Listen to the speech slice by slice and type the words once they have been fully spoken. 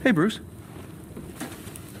Hey, Bruce.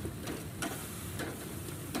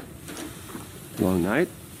 Long night?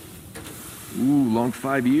 Ooh, long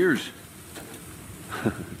 5 years.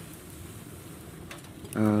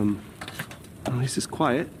 At least it's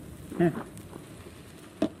quiet.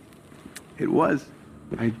 It was.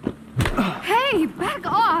 Hey, back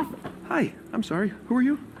off! Hi, I'm sorry. Who are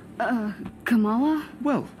you? Kamala?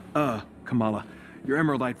 Well, Kamala, your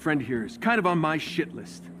Emeraldite friend here is kind of on my shit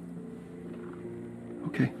list.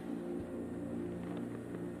 Okay.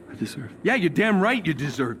 I deserve. Yeah, you're damn right you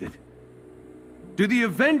deserved it. Do the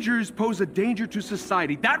Avengers pose a danger to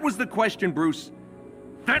society? That was the question, Bruce.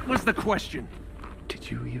 That was the question.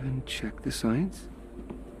 Did you even check the science?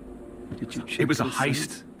 Did you check It was a heist,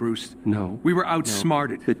 science? Bruce. No. We were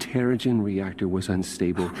outsmarted. No. The Terrigen reactor was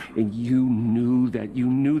unstable, and you knew that. You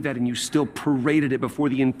knew that, and you still paraded it before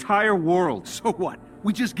the entire world. So what?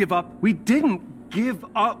 We just give up? We didn't give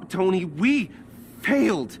up, Tony. We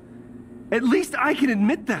failed. At least I can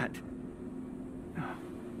admit that.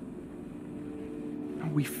 No,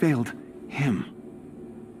 we failed him.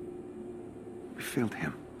 We failed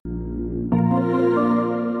him.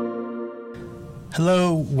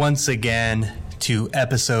 Hello once again to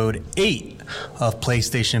episode 8 of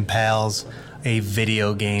PlayStation Pals, a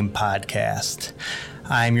video game podcast.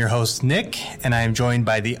 I'm your host, Nick, and I am joined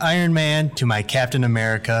by the Iron Man to my Captain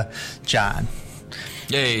America, John.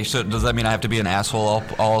 Yay, so does that mean I have to be an asshole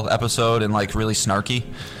all episode and like really snarky?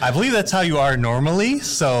 I believe that's how you are normally,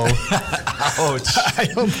 so I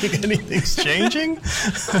don't think anything's changing.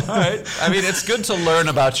 All right. I mean, it's good to learn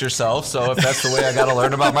about yourself, so if that's the way I got to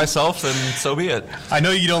learn about myself, then so be it. I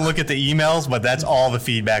know you don't look at the emails, but that's all the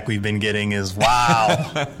feedback we've been getting is,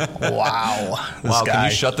 wow. Wow, can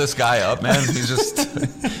you shut this guy up, man? He's just,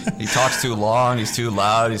 he talks too long, he's too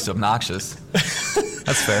loud, he's obnoxious.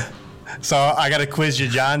 That's fair. So I got to quiz you,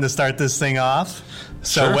 John, to start this thing off.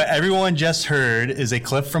 So What everyone just heard is a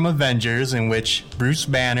clip from Avengers in which Bruce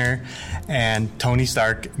Banner and Tony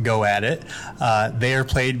Stark go at it. They are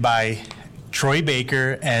played by Troy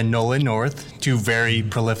Baker and Nolan North, two very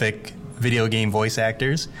prolific video game voice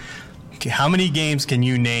actors. How many games can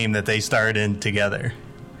you name that they starred in together?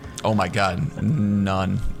 Oh, my God.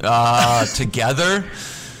 None. Together?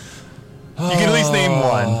 You can at least name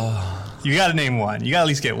one. You got to name one. You got to at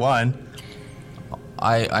least get one.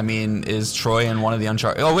 I mean, is Troy in one of the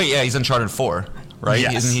Uncharted? Oh, wait, yeah, he's Uncharted 4, right?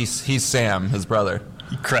 Yes. He's Sam, his brother.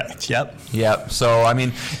 Correct, yep. Yep, so, I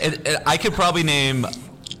mean, I could probably name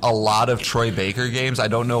a lot of Troy Baker games. I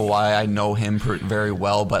don't know why I know him very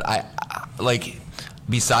well, but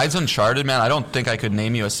besides Uncharted, man, I don't think I could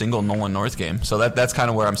name you a single Nolan North game. So that's kind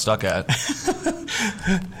of where I'm stuck at.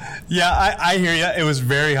 Yeah, I hear you. It was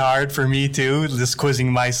very hard for me too, just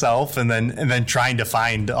quizzing myself and then trying to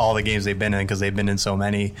find all the games they've been in because they've been in so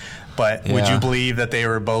many. But Would you believe that they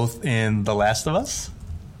were both in The Last of Us?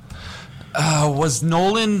 Was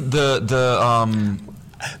Nolan the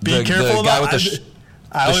guy with he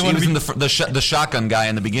was in the shotgun guy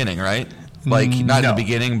in the beginning, right? Like not in the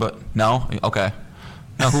beginning, but no. Okay.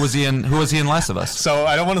 Now, who was he in Last of Us? So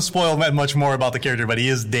I don't want to spoil much more about the character, but he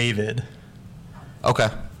is David. Okay.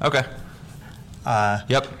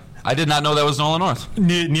 Yep. I did not know that was Nolan North.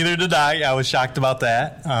 Neither did I. I was shocked about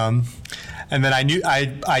that. And then I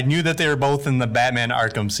knew that they were both in the Batman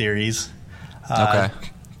Arkham series. Okay.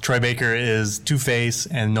 Troy Baker is Two-Face,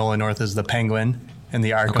 and Nolan North is the Penguin in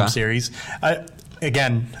the Arkham series.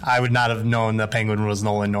 Again, I would not have known the Penguin was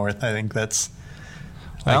Nolan North. I think that's...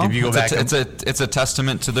 if you go back, it's a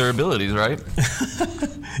testament to their abilities, right?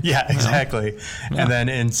 Yeah, exactly. Yeah. And then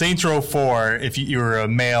in Saints Row 4, if you were a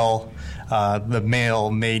male, the male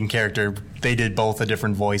main character, they did both a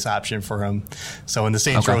different voice option for him. So in the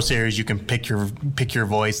Saints Row series, you can pick your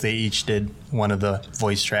voice. They each did one of the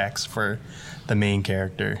voice tracks for the main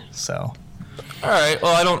character. So. All right.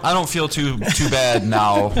 Well, I don't feel too bad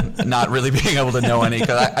now, not really being able to know any,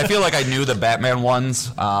 because I feel like I knew the Batman ones,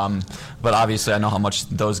 but obviously I know how much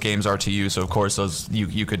those games are to you. So of course those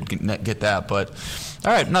you could get that. But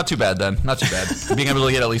all right, not too bad then. Not too bad. Being able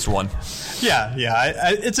to get at least one. Yeah.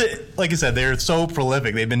 Like I said, they're so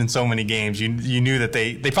prolific. They've been in so many games. You knew that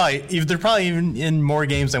they're probably even in more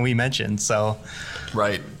games than we mentioned. So.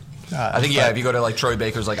 Right. I think if you go to like Troy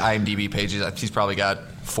Baker's like IMDb pages, he's probably got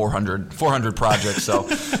 400 projects, so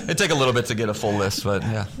it'd take a little bit to get a full list, but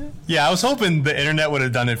yeah. Yeah, I was hoping the internet would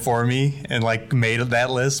have done it for me and like made that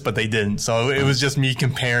list, but they didn't. So it was just me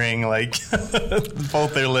comparing like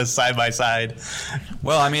both their lists side by side.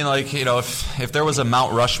 Well, I mean, like, you know, if there was a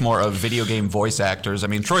Mount Rushmore of video game voice actors, I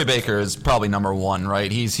mean, Troy Baker is probably number one, right?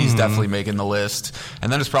 He's definitely making the list, and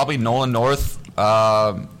then it's probably Nolan North.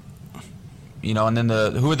 You know, and then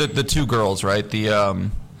who are the two girls, right?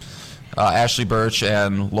 The Ashley Birch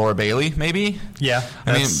and Laura Bailey, maybe. Yeah,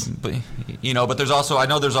 I mean, but there's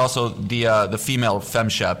also the female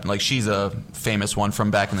FemShep. Like, she's a famous one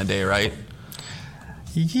from back in the day, right?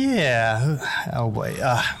 Yeah. Oh boy.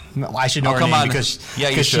 I should know her come name on. because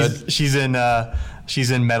You should. She's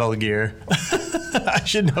in Metal Gear. I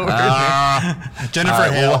should know her name.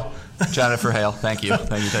 Jennifer Hale. Well, Jennifer Hale. Thank you.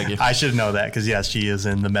 I should know that because yes, she is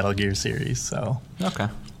in the Metal Gear series. So Okay.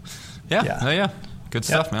 Yeah. Good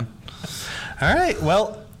stuff, man. all right.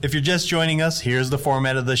 Well, if you're just joining us, here's the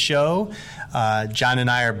format of the show. John and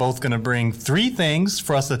I are both going to bring 3 things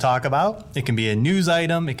for us to talk about. It can be a news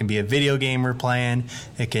item. It can be a video game we're playing.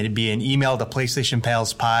 It can be an email to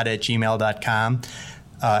PlayStationPalsPod@gmail.com.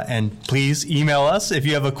 And please email us if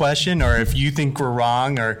you have a question or if you think we're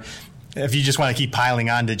wrong or if you just want to keep piling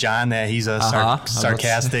on to John that he's a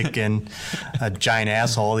sarcastic and a giant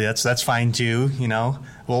asshole. That's fine too, you know.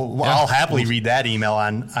 Well, I'll happily read that email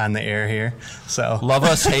on the air here. So love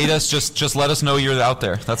us, hate us, just let us know you're out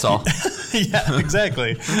there. That's all. Yeah,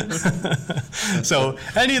 exactly. So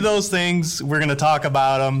any of those things, we're going to talk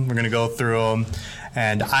about them. We're going to go through them.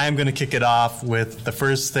 And I'm going to kick it off with the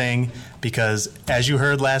first thing because, as you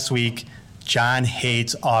heard last week, John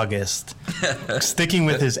hates August. Sticking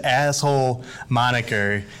with his asshole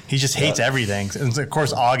moniker, he just hates everything. And of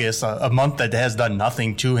course, August, a month that has done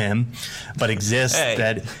nothing to him but exists,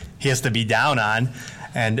 that he has to be down on.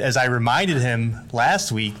 And as I reminded him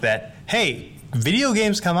last week that, hey, video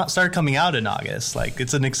games start coming out in August. Like,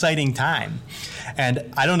 it's an exciting time.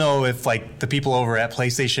 And I don't know if, like, the people over at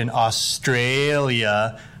PlayStation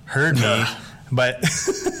Australia heard me, but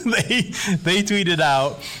they tweeted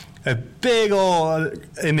out a big old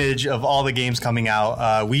image of all the games coming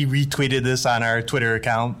out. We retweeted this on our Twitter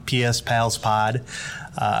account, PS Pals Pod,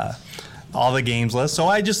 all the games list. So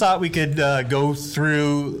I just thought we could go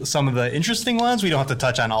through some of the interesting ones. We don't have to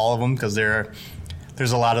touch on all of them because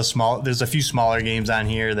there's a few smaller games on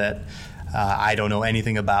here that I don't know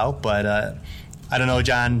anything about. But I don't know,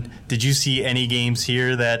 John, did you see any games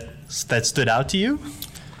here that stood out to you?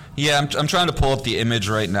 Yeah, I'm trying to pull up the image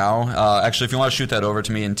right now. Actually, if you want to shoot that over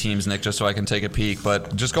to me in Teams, Nick, just so I can take a peek.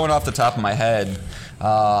 But just going off the top of my head,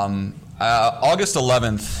 August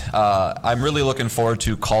 11th, I'm really looking forward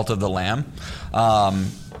to Cult of the Lamb.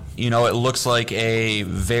 It looks like a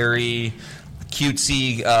very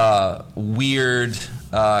cutesy, weird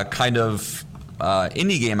kind of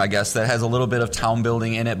indie game, I guess, that has a little bit of town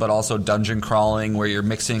building in it, but also dungeon crawling, where you're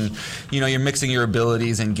mixing your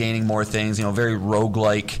abilities and gaining more things. Very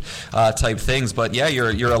roguelike type things. But yeah,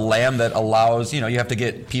 you're a lamb that allows you have to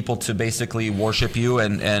get people to basically worship you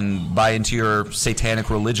and buy into your satanic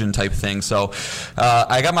religion type thing. So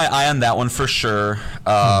I got my eye on that one for sure.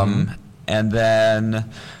 And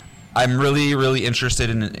then I'm really, really interested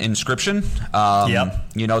in Inscription.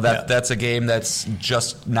 That's a game that's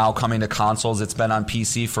just now coming to consoles. It's been on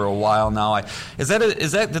PC for a while now. Did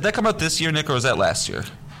that come out this year, Nick, or was that last year?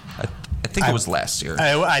 I think it was last year.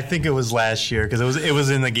 I think it was last year because it was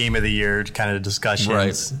in the Game of the Year kind of discussions.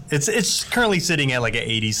 Right. It's currently sitting at like an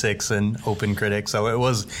 86 in OpenCritic, so it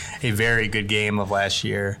was a very good game of last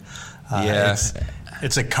year.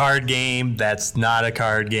 It's a card game that's not a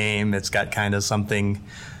card game. It's got kind of something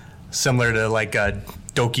similar to like a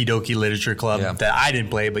Doki Doki Literature Club that I didn't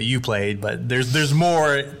play, but you played. But there's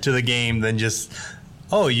more to the game than just,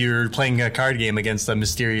 you're playing a card game against a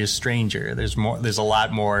mysterious stranger. There's a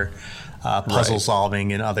lot more puzzle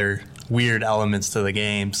solving and other weird elements to the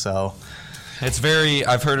game. So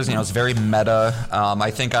I've heard it's very meta.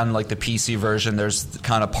 I think on like the PC version, there's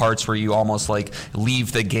kind of parts where you almost like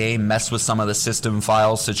leave the game, mess with some of the system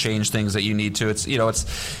files to change things that you need to. It's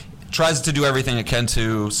tries to do everything it can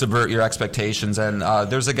to subvert your expectations. And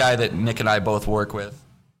there's a guy that Nick and I both work with.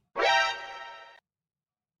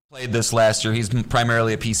 Played this last year. He's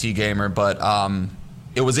primarily a PC gamer, but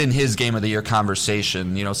it was in his Game of the Year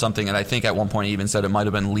conversation, something that I think at one point he even said it might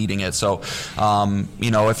have been leading it. So,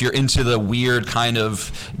 if you're into the weird kind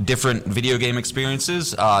of different video game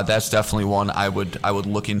experiences, that's definitely one I would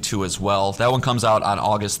look into as well. That one comes out on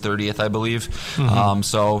August 30th, I believe.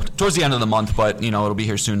 So towards the end of the month, but, it'll be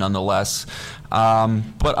here soon nonetheless.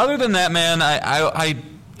 But other than that, man, I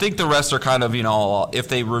think the rest are kind of, if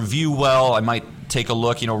they review well, I might take a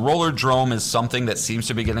look. Rollerdrome is something that seems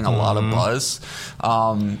to be getting a lot of buzz.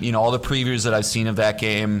 All the previews that I've seen of that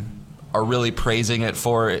game are really praising it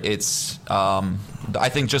for its, I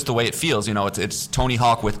think, just the way it feels. It's Tony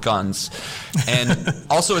Hawk with guns. And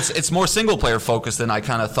also it's more single-player focused than I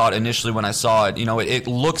kind of thought initially when I saw it. It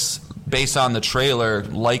looks based on the trailer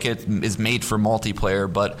like it is made for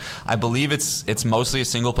multiplayer, but I believe it's mostly a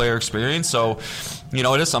single player experience. So,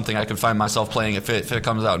 it is something I could find myself playing if it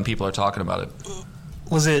comes out and people are talking about it.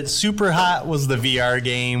 Was it Super Hot? Was the VR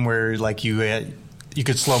game where like you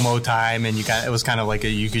could slow-mo time and it was kind of like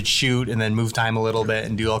you could shoot and then move time a little bit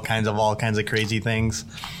and do all kinds of crazy things?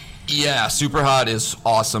 Yeah, Super Hot is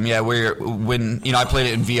awesome. Yeah, when I played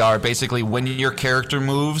it in VR, basically when your character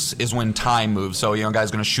moves is when time moves. So, a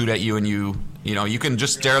guy's going to shoot at you and you can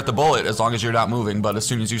just stare at the bullet as long as you're not moving, but as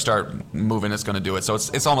soon as you start moving, it's going to do it. So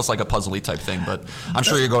it's almost like a puzzly type thing, but I'm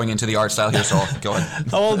sure you're going into the art style here, so go ahead.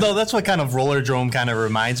 Oh, no, that's what kind of Rollerdrome kind of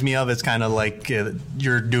reminds me of. It's kind of like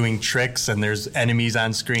you're doing tricks and there's enemies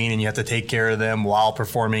on screen and you have to take care of them while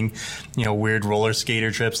performing, weird roller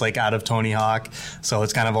skater trips like out of Tony Hawk. So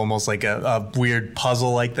it's kind of almost like a weird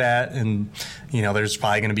puzzle like that. And, there's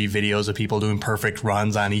probably going to be videos of people doing perfect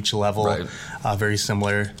runs on each level, right. Very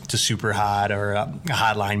similar to Super Hot or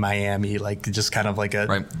Hotline Miami, like just kind of like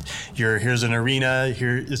right. Here's an arena,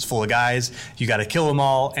 here is full of guys, you got to kill them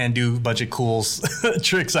all and do a bunch of cool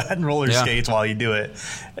tricks on roller skates while you do it.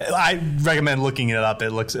 I recommend looking it up.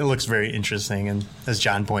 It looks very interesting, and as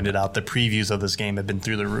John pointed out, the previews of this game have been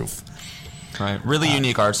through the roof. Right, really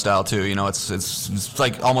unique art style too. It's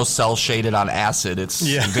like almost cell shaded on acid. It's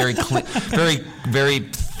very clean, very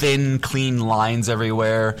thin, clean lines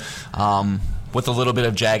everywhere, with a little bit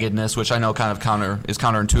of jaggedness, which I know kind of is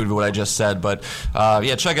counterintuitive to what I just said. But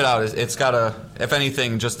check it out. It's got if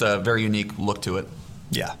anything, just a very unique look to it.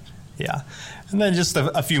 Yeah. And then just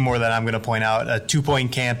a few more that I'm going to point out. A 2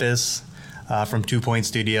 Point Campus. From 2 Point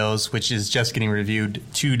Studios, which is just getting reviewed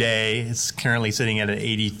today. It's currently sitting at an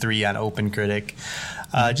 83 on OpenCritic.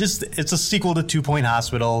 It's a sequel to 2 Point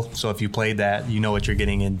Hospital, so if you played that, you know what you're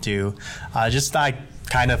getting into. I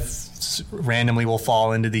kind of randomly will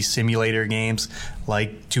fall into these simulator games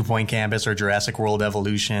like 2 Point Campus or Jurassic World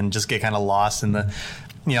Evolution, just get kind of lost in the,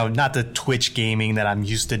 not the Twitch gaming that I'm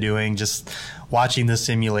used to doing, just watching the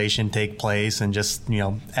simulation take place and just,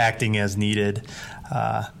 acting as needed.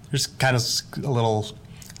 There's kind of a little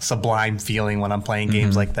sublime feeling when I'm playing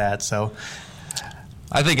games like that. So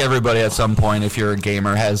I think everybody at some point, if you're a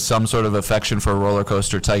gamer, has some sort of affection for Roller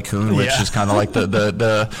Coaster Tycoon, which is kind of like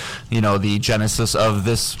the genesis of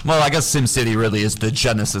this. Well, I guess SimCity really is the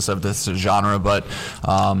genesis of this genre, but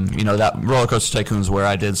that Roller Coaster Tycoon is where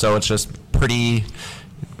I did. So it's just prettied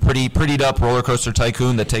up Roller Coaster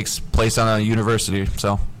Tycoon that takes place on a university.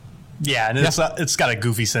 So. Yeah, and it's got a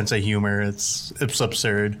goofy sense of humor. It's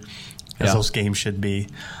absurd, as those games should be.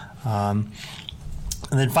 And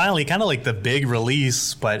then finally, kind of like the big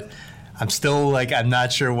release, but I'm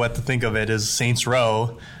not sure what to think of it, is Saints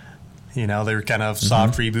Row. They're kind of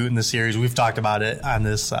soft rebooting the series. We've talked about it on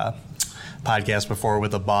this podcast before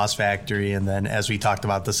with the Boss Factory, and then as we talked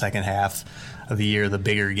about the second half of the year, the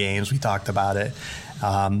bigger games, we talked about it.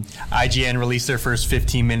 IGN released their first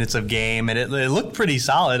 15 minutes of game, and it looked pretty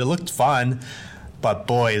solid. It looked fun, but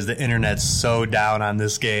boy, is the internet so down on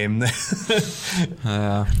this game. The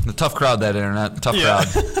tough crowd, that internet. Tough crowd.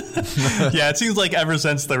 Yeah, it seems like ever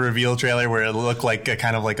since the reveal trailer where it looked like a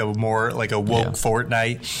kind of like a more like a woke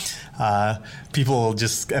Fortnite, people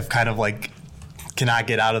just have kind of like cannot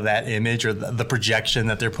get out of that image or the projection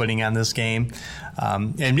that they're putting on this game.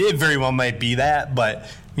 And it very well might be that, but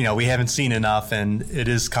we haven't seen enough, and it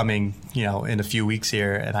is coming, in a few weeks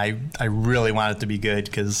here, and I really want it to be good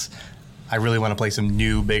because I really want to play some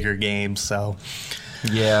new, bigger games. So,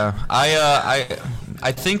 yeah,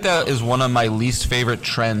 I think that is one of my least favorite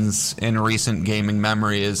trends in recent gaming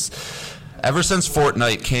memory. Is ever since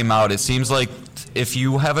Fortnite came out, it seems like if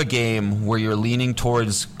you have a game where you're leaning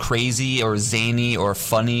towards crazy or zany or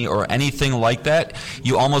funny or anything like that,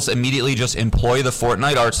 you almost immediately just employ the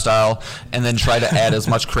Fortnite art style and then try to add as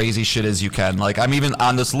much crazy shit as you can. Like, I'm even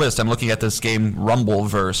on this list, I'm looking at this game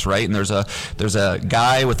Rumbleverse, right? And there's a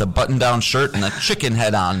guy with a button-down shirt and a chicken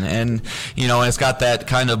head on, and and it's got that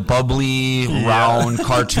kind of bubbly, round,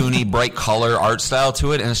 cartoony, bright color art style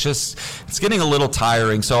to it, and it's getting a little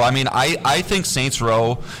tiring. So I think Saints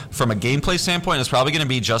Row, from a gameplay standpoint, is probably going to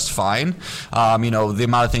be just fine. The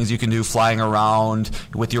amount of things you can do flying around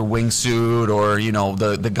with your wingsuit, or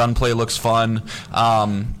the gunplay looks fun.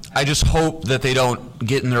 I just hope that they don't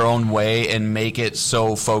get in their own way and make it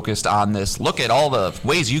so focused on this. Look at all the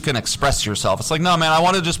ways you can express yourself. It's like, no, man, I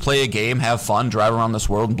want to just play a game, have fun, drive around this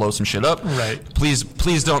world, and blow some shit up. Right.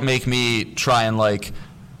 Please don't make me try and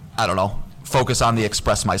focus on the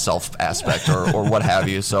express myself aspect or what have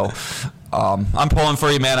you. So. I'm pulling for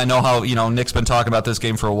you, man. I know how Nick's been talking about this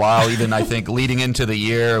game for a while. Even I think leading into the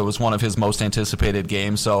year, it was one of his most anticipated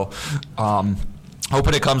games. So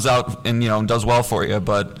hoping it comes out and does well for you.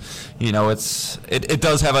 But it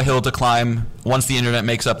does have a hill to climb once the internet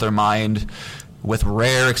makes up their mind. With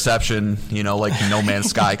rare exception, like No Man's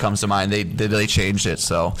Sky comes to mind. They changed it,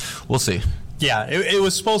 so we'll see. Yeah, it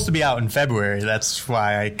was supposed to be out in February. That's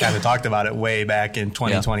why I kind of talked about it way back in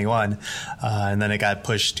 2021, and then it got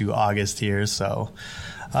pushed to August here. So,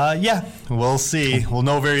 we'll see. We'll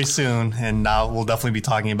know very soon, and we'll definitely be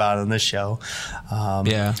talking about it on this show.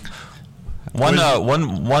 One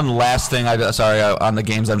last thing. On the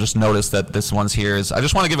games, I've just noticed that this one's here. Is I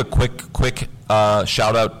just want to give a quick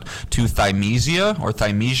shout out to Thymesia.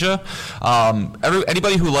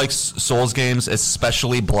 Anybody who likes Souls games,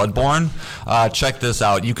 especially Bloodborne, check this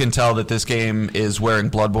out. You can tell that this game is wearing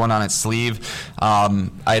Bloodborne on its sleeve.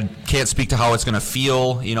 I can't speak to how it's going to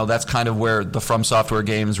feel. That's kind of where the From Software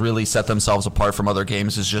games really set themselves apart from other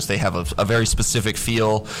games. Is just they have a very specific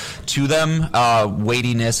feel to them,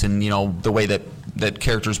 weightiness, and the way that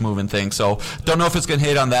characters move and things. So don't know if it's going to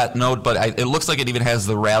hit on that note, but it looks like it even has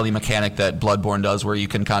the rally mechanic that Bloodborne does, where you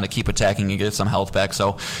can kind of keep attacking and get some health back.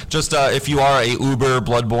 So just if you are a uber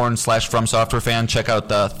Bloodborne / From Software fan, check out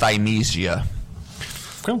the Thymesia.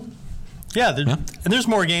 Cool. Yeah, and there's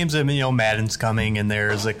more games. Madden's coming, and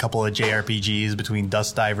there's a couple of JRPGs between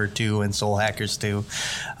Dust Diver 2 and Soul Hackers 2.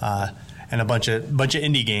 And a bunch of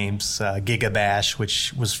indie games, Giga Bash,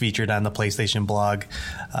 which was featured on the PlayStation blog.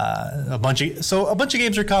 A bunch of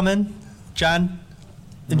games are coming. John,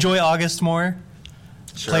 enjoy August more.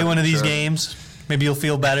 Sure, play one of these games. Maybe you'll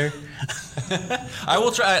feel better. I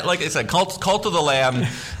will try. Like I said, Cult of the Lamb.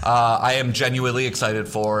 I am genuinely excited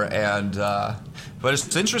for, and but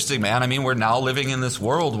it's interesting, man. I mean, we're now living in this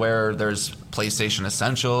world where there's PlayStation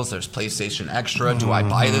Essentials, there's PlayStation Extra. Do I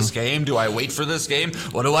buy this game? Do I wait for this game?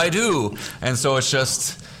 What do I do? And so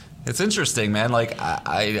it's interesting, man. Like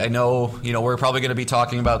I know, we're probably going to be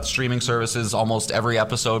talking about streaming services almost every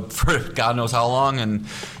episode for God knows how long, and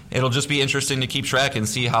it'll just be interesting to keep track and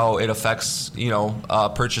see how it affects,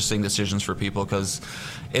 purchasing decisions for people, because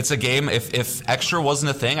it's a game. If Extra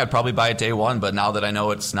wasn't a thing, I'd probably buy it day one. But now that I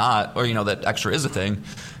know it's not, or that Extra is a thing,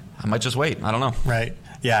 I might just wait. I don't know. Right.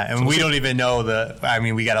 Yeah, and we don't even know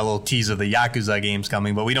we got a little tease of the Yakuza games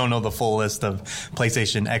coming, but we don't know the full list of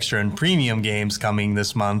PlayStation Extra and Premium games coming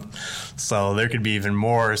this month. So there could be even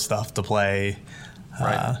more stuff to play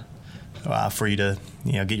for you to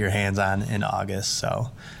get your hands on in August.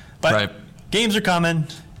 So, but games are coming.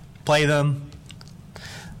 Play them.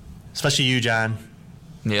 Especially you, John.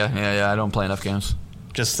 Yeah. I don't play enough games.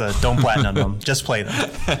 Just don't platinum them. Just play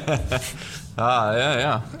them.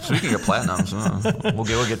 Yeah. Speaking of platinums,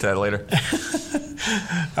 we'll get to that later.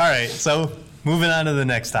 All right, so moving on to the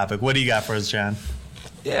next topic. What do you got for us, John?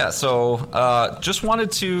 Yeah, so just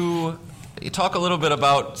wanted to talk a little bit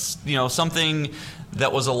about something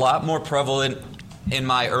that was a lot more prevalent in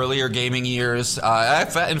my earlier gaming years. In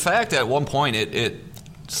fact, at one point, it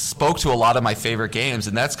spoke to a lot of my favorite games,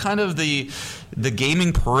 and that's kind of the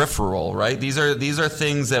gaming peripheral, right? These are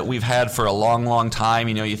things that we've had for a long time.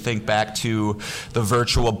 You think back to the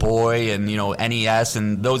Virtual Boy and NES,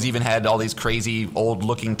 and those even had all these crazy old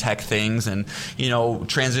looking tech things, and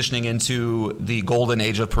transitioning into the golden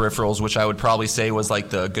age of peripherals, which I would probably say was like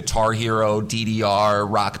the Guitar Hero, DDR,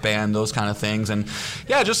 Rock Band, those kind of things. And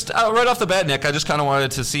yeah, just right off the bat, Nick, I just kind of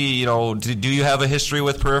wanted to see, do you have a history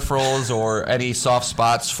with peripherals or any soft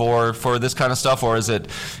spots for this kind of stuff, or is it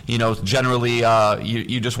generally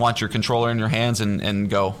you just want your controller in your hands and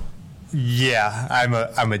go? Yeah,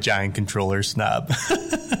 I'm a giant controller snob.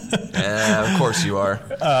 Yeah, of course you are.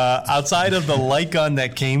 Outside of the light gun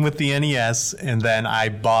that came with the NES, and then I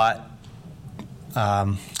bought.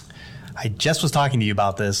 I just was talking to you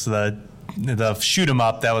about this. The shoot 'em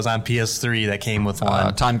up that was on PS3 that came with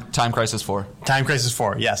one. Time Crisis 4. Time Crisis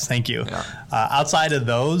 4. Yes, thank you. Yeah. Outside of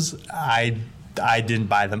those, I didn't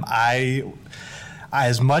buy them.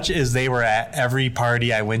 As much as they were at every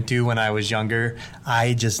party I went to when I was younger,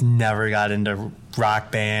 I just never got into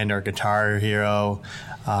Rock Band or Guitar Hero.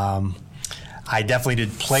 I definitely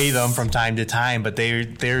did play them from time to time, but they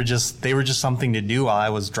were just something to do while I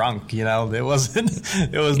was drunk. It was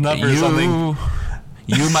never something.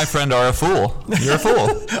 You, my friend, are a fool. You're a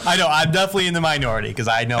fool. I know. I'm definitely in the minority because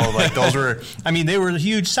I know those were. I mean, they were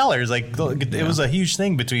huge sellers. It was a huge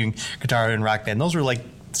thing between Guitar and Rock Band. Those were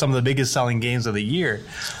some of the biggest selling games of the year.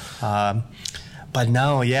 But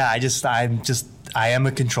no, yeah, I am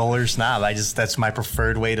a controller snob. That's my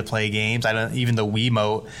preferred way to play games. Even the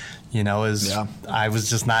Wiimote, I was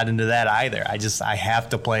just not into that either. I have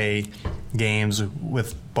to play games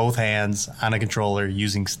with both hands on a controller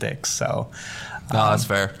using sticks. So, no, that's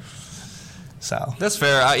fair. So that's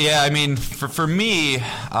fair. Yeah, I mean, for me,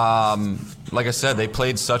 like I said, they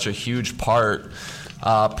played such a huge part.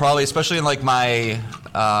 Probably, especially in like my,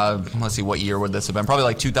 let's see, what year would this have been? Probably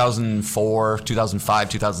like 2004, 2005,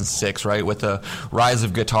 2006, right? With the rise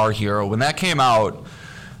of Guitar Hero. When that came out,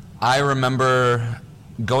 I remember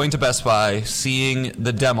going to Best Buy, seeing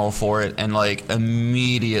the demo for it, and like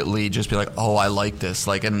immediately just be like, oh, I like this.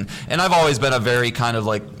 Like, and I've always been a very kind of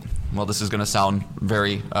like, well, this is going to sound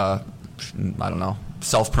very, I don't know,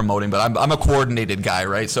 self-promoting, but I'm a coordinated guy,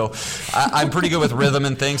 right? So I'm pretty good with rhythm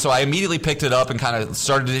and things. So I immediately picked it up and kind of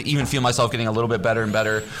started to even feel myself getting a little bit better and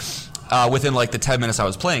better within like the 10 minutes I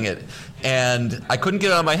was playing it. And I couldn't get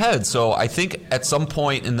it out of my head. So I think at some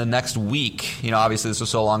point in the next week, obviously this was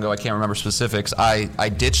so long ago I can't remember specifics, I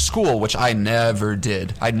ditched school, which I never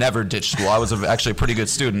did. I never ditched school. I was actually a pretty good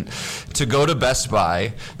student, to go to Best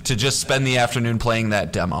Buy to just spend the afternoon playing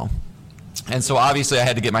that demo. And so obviously I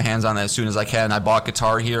had to get my hands on that as soon as I can. I bought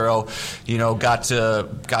Guitar Hero, got to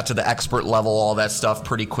the expert level, all that stuff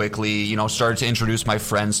pretty quickly, started to introduce my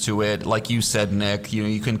friends to it. Like you said, Nick,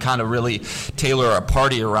 you can kind of really tailor a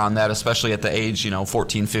party around that, especially at the age,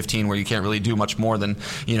 14, 15, where you can't really do much more than,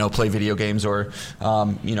 play video games or,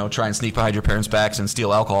 try and sneak behind your parents' backs and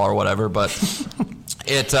steal alcohol or whatever. But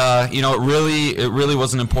it really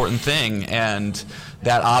was an important thing. And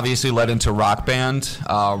that obviously led into Rock Band.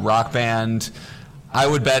 Rock Band, I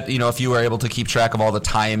would bet, if you were able to keep track of all the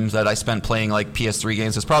times that I spent playing like PS3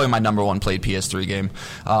 games, it's probably my number one played PS3 game.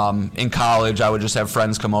 In college, I would just have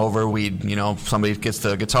friends come over. Somebody gets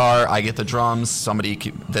the guitar, I get the drums. Somebody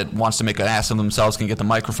that wants to make an ass of themselves can get the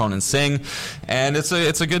microphone and sing, and it's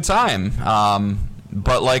a good time.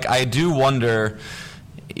 But like, I do wonder,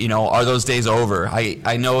 are those days over?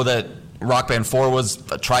 I know that Rock Band 4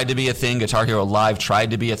 tried to be a thing. Guitar Hero Live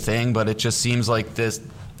tried to be a thing, but it just seems like that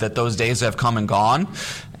those days have come and gone.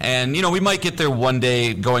 And, we might get there one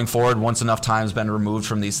day going forward once enough time's been removed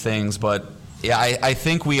from these things. But, yeah, I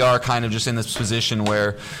think we are kind of just in this position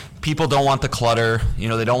where people don't want the clutter.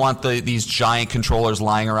 They don't want these giant controllers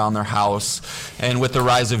lying around their house. And with the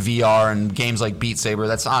rise of VR and games like Beat Saber,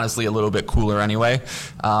 that's honestly a little bit cooler anyway.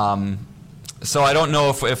 So I don't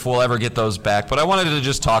know if we'll ever get those back, but I wanted to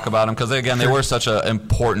just talk about them because, again, they were such an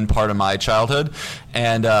important part of my childhood.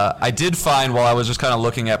 And I did find, while I was just kind of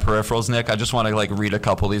looking at peripherals, Nick, I just want to read a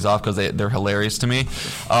couple of these off because they're hilarious to me,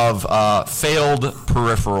 of failed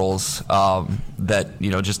peripherals that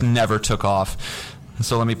just never took off.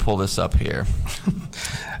 So let me pull this up here.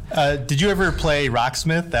 Did you ever play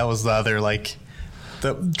Rocksmith? That was the other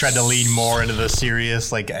tried to lead more into the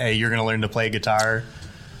serious, hey, you're going to learn to play guitar.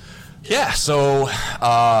 Yeah, so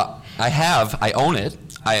I own it.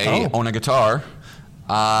 I own a guitar.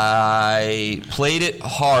 I played it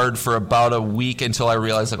hard for about a week until I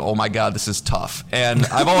realized, oh my God, this is tough. And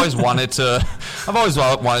I've always wanted to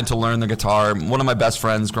learn the guitar. One of my best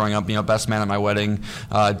friends growing up, best man at my wedding,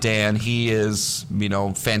 Dan, he is,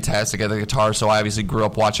 fantastic at the guitar. So I obviously grew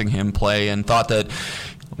up watching him play and thought that,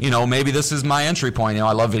 maybe this is my entry point.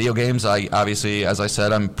 I love video games. I obviously, as I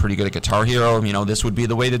said, I'm pretty good at Guitar Hero. This would be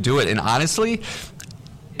the way to do it. And honestly,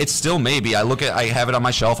 it's still maybe. I have it on my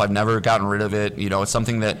shelf. I've never gotten rid of it. It's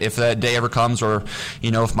something that if that day ever comes, or,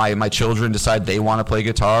 if my children decide they want to play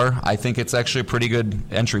guitar, I think it's actually a pretty good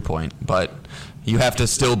entry point. But you have to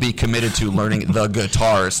still be committed to learning the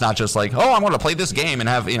guitar. It's not just like, oh, I want to play this game and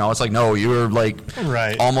have, it's like, no, you're like,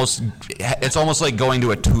 right. It's almost like going to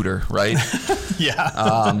a tutor, right?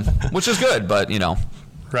 Yeah. Which is good, but,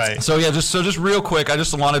 Right. So yeah, just real quick, I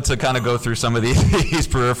just wanted to kind of go through some of these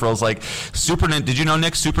peripherals. Like did you know,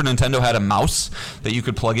 Nick, Super Nintendo had a mouse that you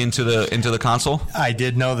could plug into the console? I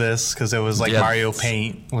did know this because it was Mario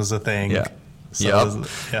Paint was a thing. Yeah. So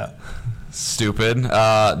yeah. Stupid.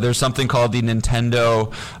 There's something called the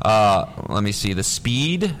Nintendo. Let me see, the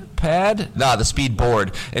Speed Pad. The Speed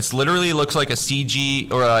Board. It's literally looks like a CG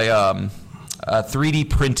or a 3D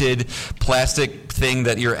printed plastic thing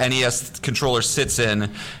that your NES controller sits in,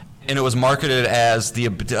 and it was marketed as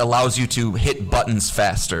allows you to hit buttons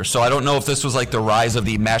faster. So I don't know if this was the rise of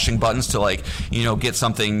the mashing buttons to get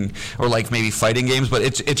something, or maybe fighting games, but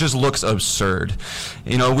it just looks absurd.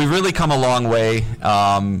 We've really come a long way.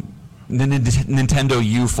 Nintendo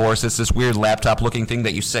U-Force, it's this weird laptop-looking thing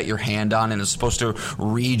that you set your hand on, and it's supposed to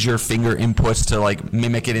read your finger inputs to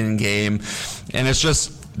mimic it in game, and it's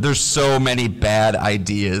just. There's so many bad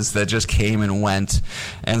ideas that just came and went.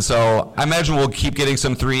 And so I imagine we'll keep getting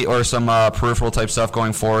some peripheral type stuff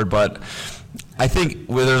going forward, but I think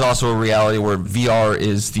there's also a reality where VR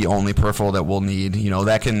is the only peripheral that we'll need.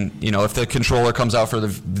 That can, if the controller comes out for the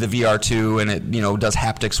VR2 and it, does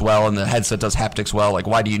haptics well and the headset does haptics well,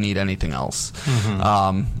 why do you need anything else?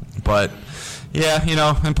 Mm-hmm. But Yeah,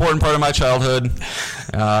 important part of my childhood.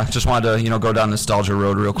 Just wanted to, go down nostalgia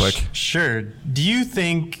road real quick. Sure. Do you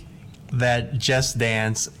think that Just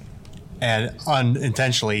Dance and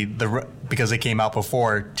unintentionally, because it came out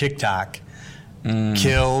before TikTok,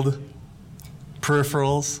 killed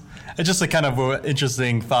peripherals? It's just a kind of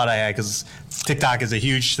interesting thought I had because TikTok is a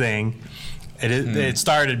huge thing. It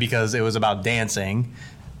started because it was about dancing.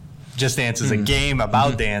 Just Dance is a game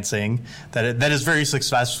about dancing that is very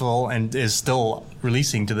successful and is still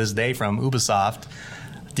releasing to this day from Ubisoft.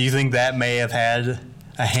 Do you think that may have had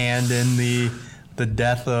a hand in the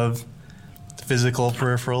death of physical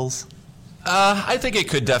peripherals? I think it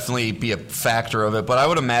could definitely be a factor of it, but I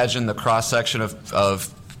would imagine the cross-section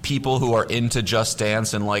of people who are into Just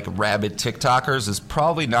Dance and like rabid TikTokers is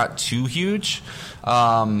probably not too huge.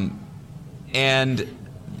 And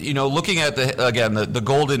looking at the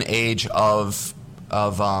golden age of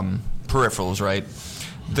peripherals, right?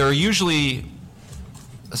 They're usually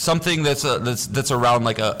something that's around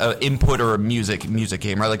like a input or a music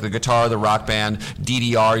game, right? Like the guitar, the Rock Band,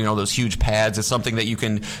 DDR, those huge pads. It's something that you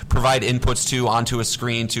can provide inputs to onto a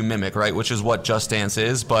screen to mimic, right? Which is what Just Dance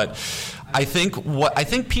is. But I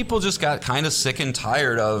think people just got kind of sick and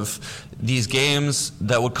tired of these games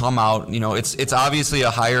that would come out. It's obviously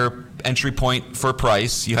a higher entry point for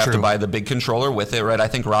price. You have to buy the big controller with it, right? I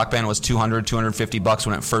think Rock Band was $250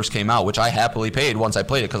 when it first came out, which I happily paid once I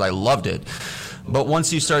played it because I loved it. But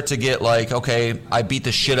once you start to get like, okay, I beat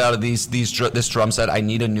the shit out of this drum set, I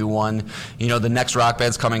need a new one. The next Rock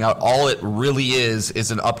Band's coming out. All it really is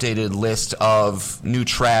an updated list of new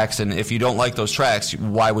tracks, and if you don't like those tracks,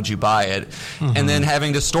 why would you buy it? And then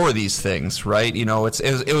having to store these things, right?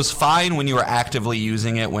 It was fine when you were actively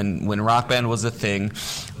using it when Rock Band was a thing,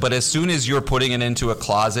 but as soon as you're putting it into a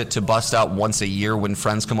closet to bust out once a year when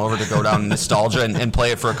friends come over to go down nostalgia and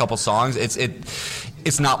play it for a couple songs,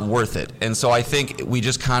 it's not worth it. And so I think we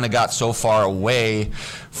just kind of got so far away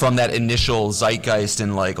from that initial zeitgeist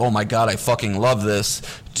and like, oh my God, I fucking love this,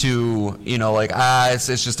 to,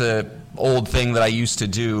 it's just a old thing that I used to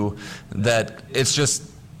do, that it's just,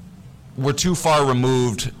 we're too far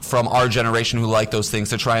removed from our generation who like those things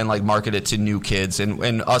to try and like market it to new kids.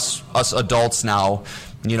 And us adults now,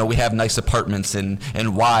 we have nice apartments and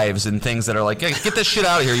wives and things that are like, hey, get this shit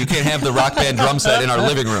out of here. You can't have the Rock Band drum set in our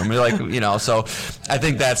living room. You're like, so I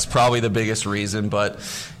think that's probably the biggest reason. But,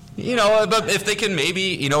 but if they can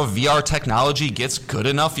maybe, VR technology gets good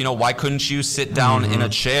enough, why couldn't you sit down in a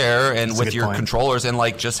chair and with your controllers and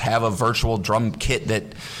like just have a virtual drum kit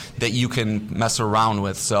that you can mess around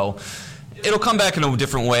with? So it'll come back in a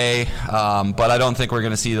different way. But I don't think we're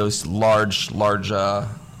going to see those large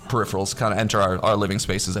peripherals kind of enter our living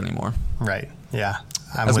spaces anymore. Right. Yeah.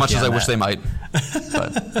 As much as I wish they might.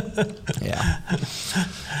 But, yeah.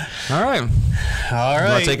 All right. You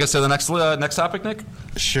want to take us to the next topic, Nick?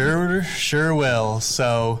 Sure will.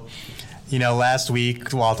 So, last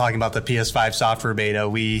week while talking about the PS5 software beta,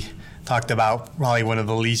 we talked about probably one of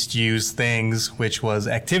the least used things, which was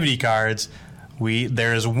activity cards.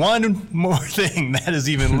 There is one more thing that is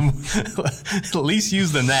even least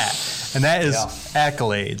used than that, and that is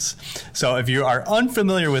accolades. So if you are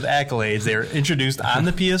unfamiliar with accolades, they're introduced on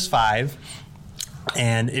the PS5,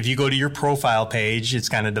 and if you go to your profile page, it's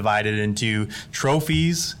kind of divided into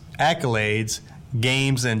trophies, accolades,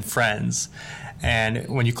 games, and friends. And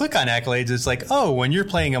when you click on accolades, it's like, oh, when you're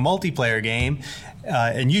playing a multiplayer game,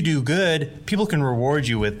 and you do good, people can reward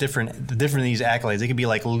you with different these accolades. It could be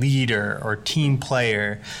like leader or team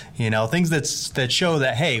player, things that show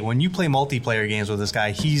that, hey, when you play multiplayer games with this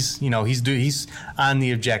guy, he's on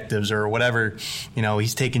the objectives or whatever,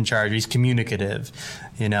 he's taking charge, he's communicative,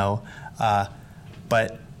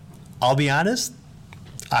 but I'll be honest,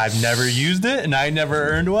 I've never used it and I never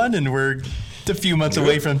earned one, and we're a few months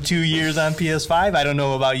away from 2 years on PS5. I don't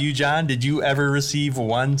know about you, John. Did you ever receive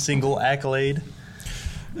one single accolade?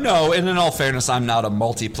 No, and in all fairness, I'm not a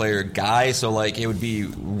multiplayer guy, so like it would be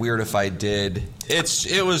weird if I did.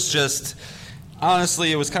 It was just,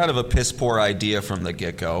 honestly, it was kind of a piss poor idea from the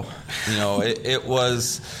get-go. It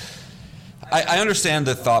was. I understand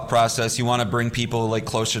the thought process. You want to bring people like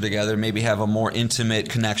closer together, maybe have a more intimate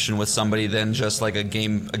connection with somebody than just like a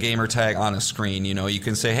gamer tag on a screen. You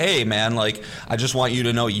can say, hey man, like I just want you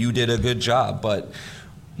to know you did a good job, but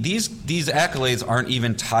these accolades aren't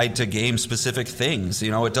even tied to game specific things.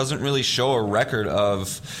 It doesn't really show a record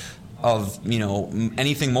of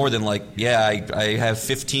anything more than like, yeah, I have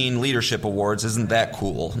 15 leadership awards. Isn't that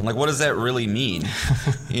cool? Like, what does that really mean?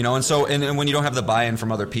 And so and when you don't have the buy-in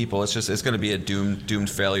from other people, it's going to be a doomed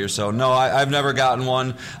failure. So no, I've never gotten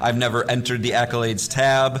one. I've never entered the accolades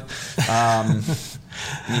tab.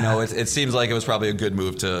 It seems like it was probably a good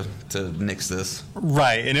move to nix this.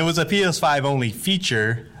 Right, and it was a PS5 only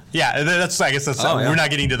feature. Yeah, that's. I guess that's. We're not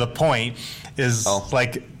getting to the point. Is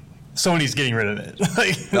like Sony's getting rid of it.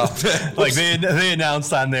 Like they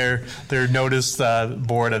announced on their notice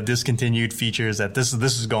board of discontinued features that this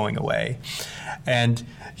is going away, and.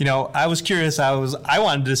 I was curious. I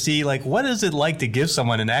wanted to see what is it like to give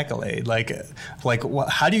someone an accolade?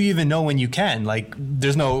 How do you even know when you can?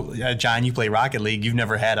 There's no John. You play Rocket League. You've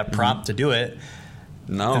never had a prompt to do it.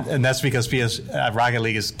 No, and that's because Rocket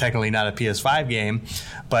League is technically not a PS5 game,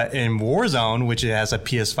 but in Warzone, which has a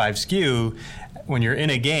PS5 SKU, when you're in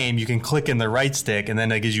a game, you can click in the right stick, and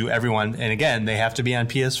then it gives you everyone. And again, they have to be on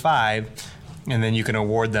PS5. And then you can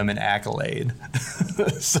award them an accolade.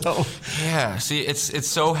 So yeah, see, it's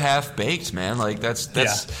so half baked, man.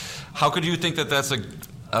 That's how could you think that that's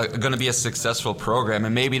going to be a successful program?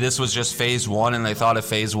 And maybe this was just phase 1, and they thought if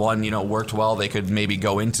phase 1 worked well, they could maybe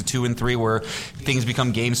go into 2 and 3 where things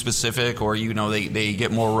become game specific, or they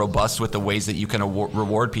get more robust with the ways that you can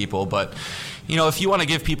reward people. But if you want to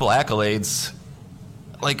give people accolades.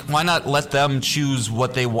 Why not let them choose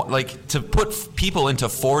what they want? To put people into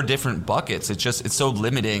 4 different buckets, it's so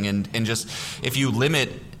limiting. And just if you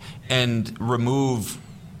limit and remove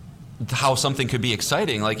how something could be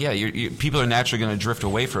exciting, people are naturally going to drift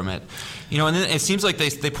away from it. And then it seems like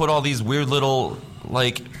they put all these weird little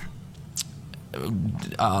I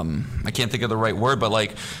can't think of the right word,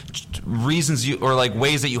 but reasons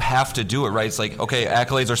ways that you have to do it. Right? It's okay,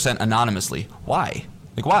 accolades are sent anonymously. Why?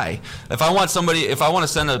 Why? If I want to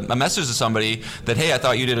send a message to somebody that, hey, I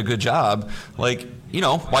thought you did a good job, why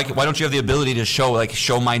don't you have the ability to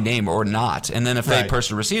show my name or not? And then if that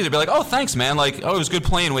person receives it, be like, oh, thanks, man. It was good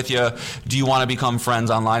playing with you. Do you want to become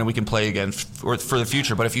friends online and we can play again for the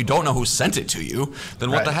future? But if you don't know who sent it to you,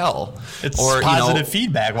 then what the hell? It's positive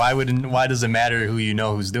feedback. Why does it matter who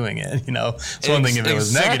who's doing it? It's one thing if it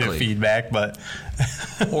was negative feedback, but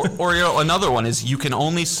or another one is you can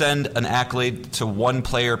only send an accolade to one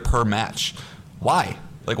player per match. Why?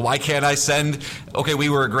 Why can't I send, okay, we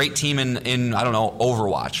were a great team in I don't know,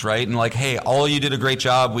 Overwatch, right? And hey, all you did a great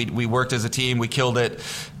job. We worked as a team. We killed it.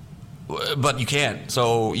 But you can't.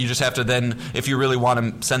 So you just have to then, if you really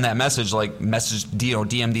want to send that message,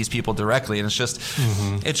 DM these people directly. And it's just,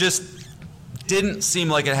 it just didn't seem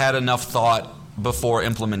like it had enough thought before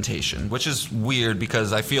implementation, which is weird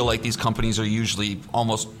because I feel like these companies are usually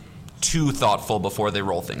almost too thoughtful before they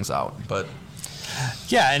roll things out. But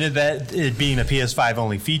yeah, and it being a PS5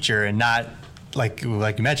 only feature and not like you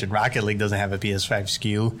mentioned, Rocket League doesn't have a PS5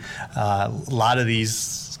 SKU. A lot of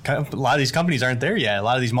these companies aren't there yet. A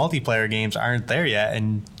lot of these multiplayer games aren't there yet,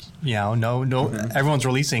 and everyone's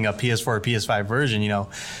releasing a PS4 or PS5 version.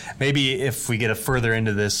 Maybe if we get further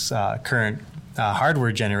into this current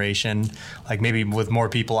hardware generation, maybe with more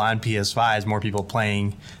people on PS5s, more people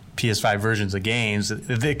playing PS5 versions of games,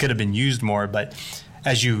 it could have been used more. But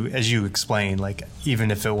as you explained, even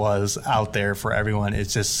if it was out there for everyone,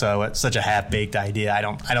 it's just such a half-baked idea. I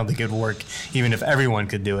don't think it would work even if everyone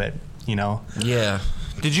could do it. Yeah.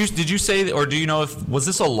 Did you say, or do you know was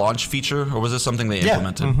this a launch feature or was this something they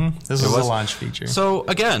implemented? Yeah. This was a launch feature. So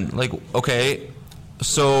again, okay,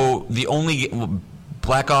 so the only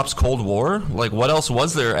Black Ops Cold War, what else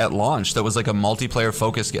was there at launch that was a multiplayer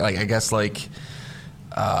focused game? I guess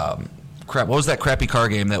crap, what was that crappy car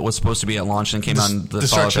game that was supposed to be at launch and came on the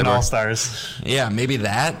Destruction All-Stars? Yeah, maybe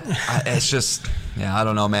that. It's just, I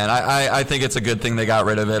don't know, man. I think it's a good thing they got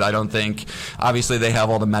rid of it. I don't think, obviously they have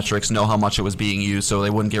all the metrics, know how much it was being used, so they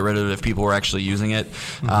wouldn't get rid of it if people were actually using it.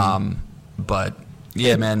 But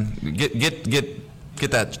yeah, man,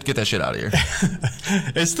 get that shit out of here.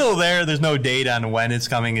 It's still there. There's no date on when it's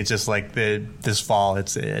coming. It's just this fall.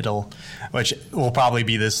 Which will probably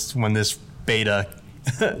be when this beta.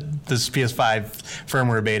 This PS5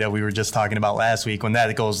 firmware beta we were just talking about last week, when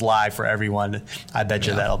that goes live for everyone, I bet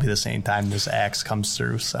you that'll be the same time this axe comes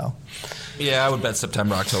through. So yeah, I would bet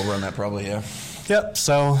September, October on that probably. Yep.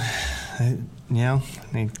 So can't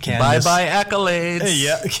bye accolades.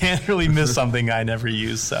 Yeah, can't really miss something I never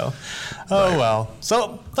use. So well.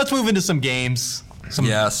 So let's move into some games. Some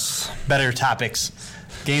better topics.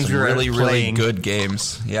 Games some really good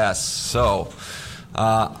games. Yes. So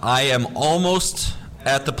I am almost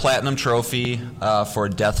at the Platinum Trophy for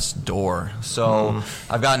Death's Door. So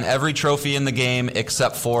I've gotten every trophy in the game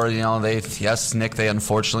except for, Nick, they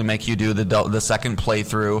unfortunately make you do the second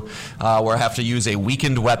playthrough where I have to use a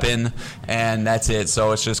weakened weapon, and that's it.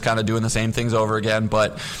 So it's just kind of doing the same things over again,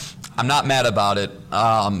 but I'm not mad about it.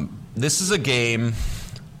 This is a game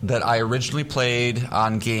that I originally played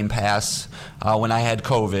on Game Pass when I had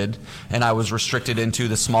COVID, and I was restricted into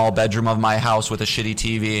the small bedroom of my house with a shitty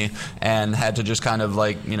TV, and had to just kind of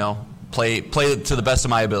play it to the best of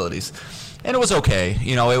my abilities. And it was okay.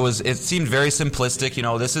 It seemed very simplistic.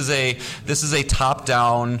 This is a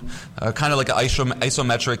top-down, kind of like an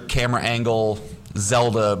isometric camera angle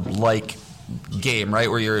Zelda-like game, right?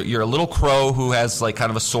 Where you're a little crow who has kind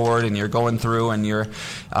of a sword, and you're going through, and you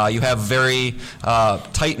have very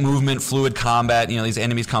tight movement, fluid combat. These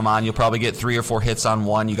enemies come on, you'll probably get 3 or 4 hits on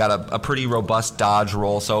one. You got a pretty robust dodge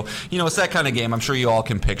roll. So it's that kind of game. I'm sure you all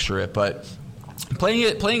can picture it, but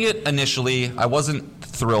playing it initially, I wasn't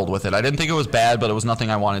thrilled with it. I didn't think it was bad, but it was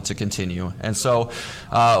nothing I wanted to continue. And so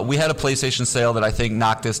we had a PlayStation sale that I think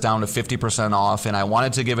knocked this down to 50% off, and I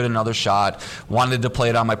wanted to give it another shot. Wanted to play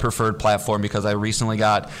it on my preferred platform because I recently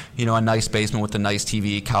got a nice basement with a nice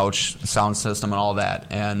TV, couch, sound system, and all that.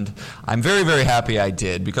 And I'm very, very happy I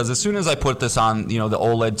did, because as soon as I put this on the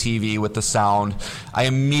OLED TV with the sound, I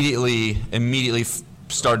immediately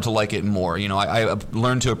started to like it more. I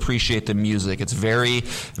learned to appreciate the music. It's very,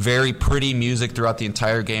 very pretty music throughout the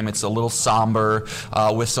entire game. It's a little somber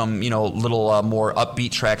with some, little more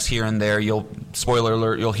upbeat tracks here and there. Spoiler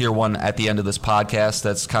alert, you'll hear one at the end of this podcast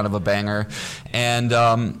that's kind of a banger. And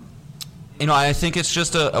I think it's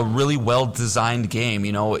just a really well-designed game.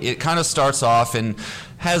 It kind of starts off and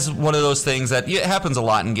has one of those things that it happens a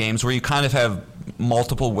lot in games where you kind of have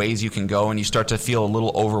multiple ways you can go, and you start to feel a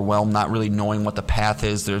little overwhelmed, not really knowing what the path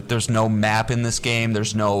is. There's no map in this game.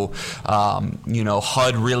 There's no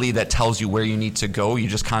HUD really that tells you where you need to go. You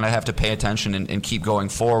just kind of have to pay attention and keep going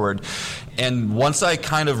forward. And once I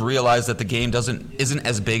kind of realized that the game isn't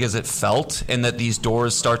as big as it felt, and that these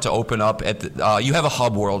doors start to open up you have a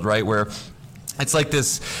hub world, right, where it's like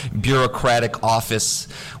this bureaucratic office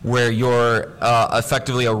where you're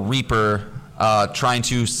effectively a reaper trying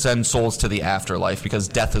to send souls to the afterlife because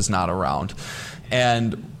death is not around.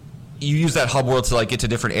 And you use that hub world to get to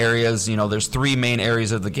different areas. There's 3 main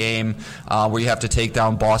areas of the game where you have to take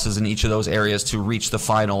down bosses in each of those areas to reach the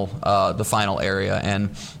final area.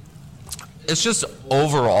 And it's just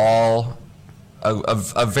overall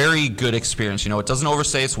a very good experience. It doesn't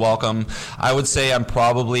overstay its welcome. I would say I'm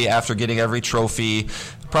probably, after getting every trophy,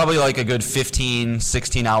 probably a good 15,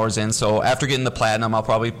 16 hours in. So after getting the platinum, I'll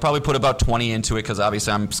probably put about 20 into it, because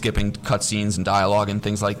obviously I'm skipping cutscenes and dialogue and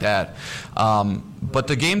things like that. But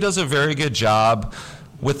the game does a very good job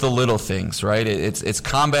with the little things, right? It's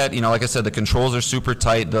combat. Like I said, the controls are super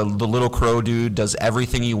tight. The little crow dude does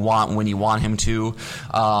everything you want when you want him to.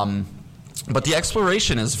 But the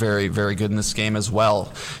exploration is very, very good in this game as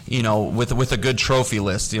well. With a good trophy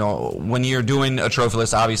list. When you're doing a trophy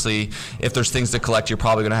list, obviously, if there's things to collect, you're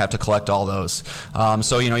probably going to have to collect all those.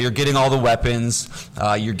 So you're getting all the weapons.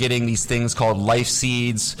 You're getting these things called life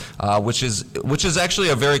seeds, which is actually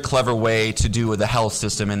a very clever way to do with the health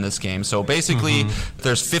system in this game. So basically,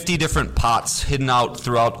 there's 50 different pots hidden out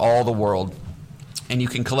throughout all the world, and you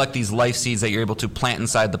can collect these life seeds that you're able to plant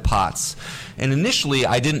inside the pots. And initially,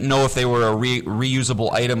 I didn't know if they were a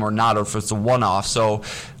reusable item or not, or if it's a one-off. So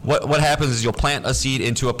what happens is you'll plant a seed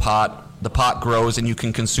into a pot, the pot grows, and you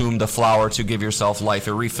can consume the flower to give yourself life.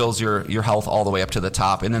 It refills your health all the way up to the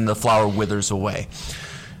top, and then the flower withers away.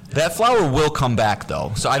 That flower will come back,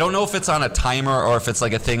 though. So I don't know if it's on a timer or if it's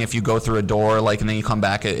a thing if you go through a door, and then you come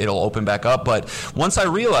back, it'll open back up. But once I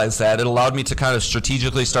realized that, it allowed me to kind of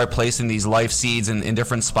strategically start placing these life seeds in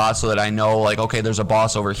different spots, so that I know, okay, there's a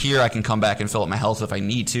boss over here. I can come back and fill up my health if I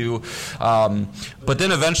need to. But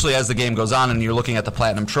then eventually, as the game goes on and you're looking at the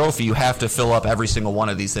Platinum Trophy, you have to fill up every single one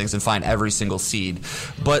of these things and find every single seed.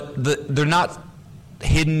 But they're not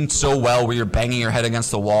hidden so well where you're banging your head against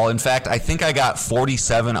the wall. In fact, I think I got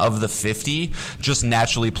 47 of the 50 just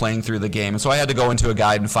naturally playing through the game. And so I had to go into a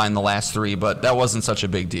guide and find the last 3, but that wasn't such a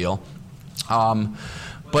big deal.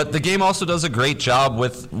 But the game also does a great job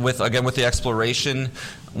with the exploration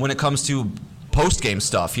when it comes to post-game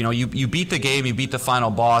stuff. You beat the game, you beat the final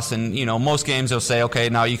boss, and most games they'll say, okay,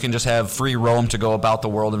 now you can just have free roam to go about the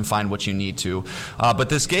world and find what you need to. But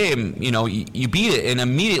this game, you beat it, and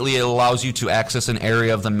immediately it allows you to access an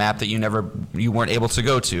area of the map that you weren't able to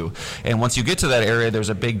go to. And once you get to that area, there's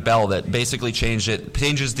a big bell that basically changes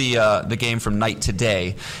the game from night to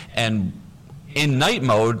day. And in night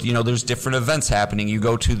mode, there's different events happening. You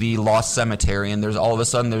go to the Lost Cemetery, and all of a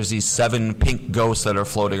sudden there's these 7 pink ghosts that are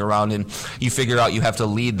floating around, and you figure out you have to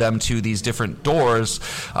lead them to these different doors,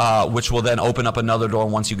 which will then open up another door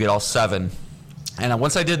once you get all 7. And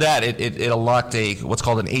once I did that, it unlocked what's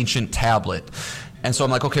called an ancient tablet. And so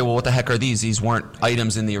I'm like, okay, well, what the heck are these? These weren't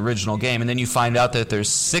items in the original game. And then you find out that there's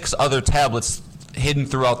 6 other tablets hidden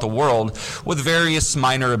throughout the world with various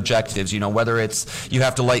minor objectives, whether it's you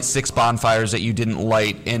have to light 6 bonfires that you didn't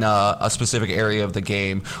light in a specific area of the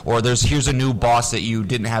game, or here's a new boss that you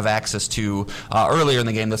didn't have access to earlier in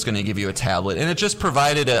the game that's going to give you a tablet. And it just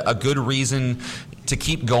provided a good reason to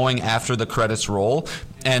keep going after the credits roll.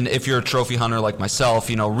 And if you're a trophy hunter like myself,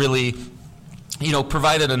 really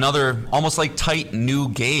provided another almost like tight new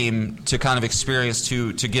game to kind of experience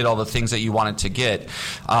to get all the things that you wanted to get.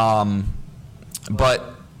 But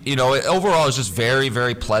overall, it's just very,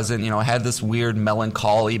 very pleasant. It had this weird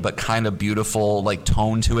melancholy but kind of beautiful like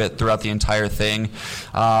tone to it throughout the entire thing.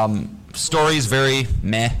 Story is very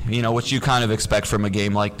meh, what you kind of expect from a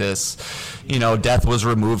game like this. Death was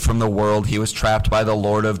removed from the world. He was trapped by the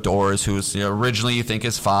Lord of Doors, who's originally you think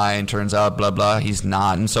is fine. Turns out, blah blah, he's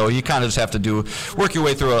not. And so you kind of just have to work your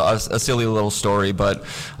way through a silly little story, but.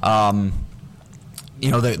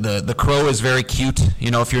 The crow is very cute.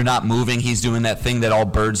 If you're not moving, he's doing that thing that all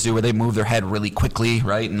birds do where they move their head really quickly,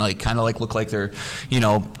 right? And like kind of like look like they're,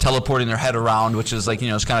 teleporting their head around, which is like,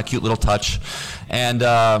 it's kind of a cute little touch. And,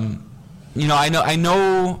 I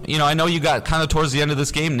know you got kind of towards the end of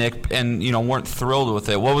this game, Nick, and, weren't thrilled with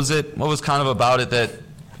it. What was kind of about it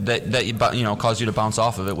that caused you to bounce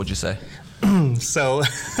off of it, would you say? So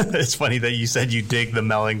it's funny that you said you dig the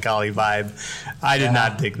melancholy vibe. I did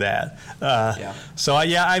not dig that. So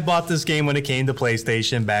I bought this game when it came to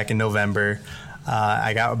PlayStation back in November.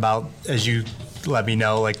 I got about, as you let me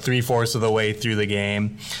know, like 3/4 of the way through the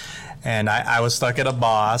game. And I was stuck at a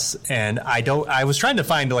boss, and I was trying to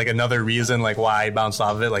find like another reason like why I bounced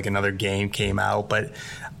off of it, like another game came out, but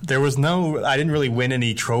there was I didn't really win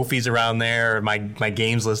any trophies around there. Or my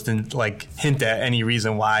games list didn't like hint at any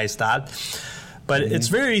reason why I stopped. But it's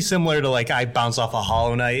very similar to like I bounce off a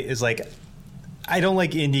Hollow Knight. Is like I don't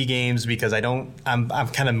like indie games because I'm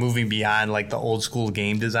kind of moving beyond like the old school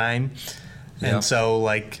game design. And so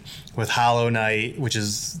like with Hollow Knight, which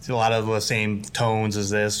is a lot of the same tones as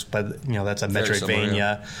this, but that's a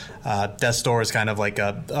Metroidvania. Death's Door is kind of like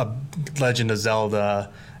a Legend of Zelda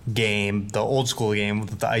game, the old school game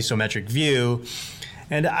with the isometric view.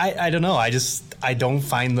 And I don't know, I don't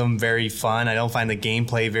find them very fun. I don't find the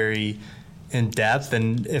gameplay very in depth,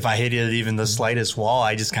 and if I hit it even the slightest wall,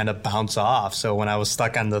 I just kind of bounce off. So when I was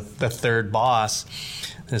stuck on the third boss,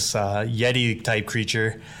 this Yeti type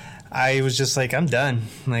creature, I was just like, I'm done.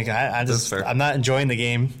 Like I'm not enjoying the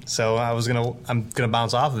game, so I'm gonna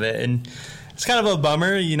bounce off of it. And it's kind of a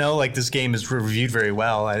bummer, like this game is reviewed very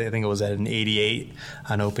well. I think it was at an 88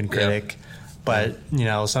 on OpenCritic. But,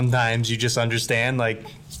 sometimes you just understand, like,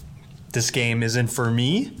 this game isn't for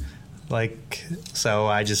me. Like, so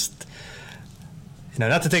I just,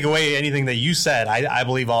 not to take away anything that you said, I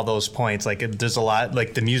believe all those points. Like, there's a lot,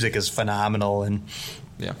 like, the music is phenomenal, and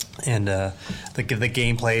the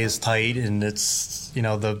gameplay is tight, and it's,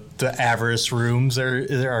 the Avarice rooms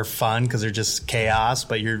are fun because they're just chaos,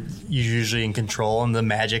 but you're usually in control, and the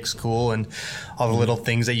magic's cool, and all the little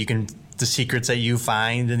things that the secrets that you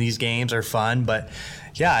find in these games are fun. But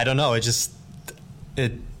I don't know,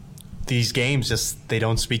 these games just, they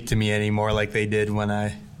don't speak to me anymore like they did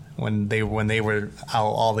when they were how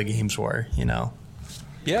all the games were,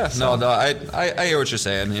 Yeah, so. No, I hear what you're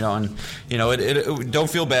saying, and don't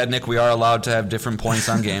feel bad, Nick. We are allowed to have different points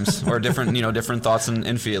on games or different, different thoughts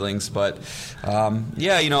and feelings. But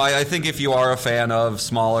I think if you are a fan of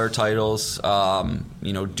smaller titles,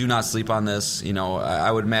 do not sleep on this.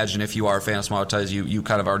 I would imagine if you are a fan of smaller titles, you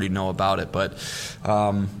kind of already know about it. But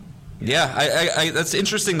that's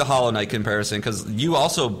interesting, the Hollow Knight comparison, because you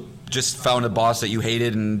also just found a boss that you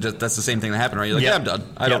hated, and that's the same thing that happened, right? You're like, I'm done.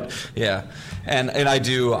 I don't. Yeah. And I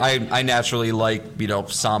do. I naturally like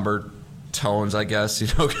somber tones, I guess,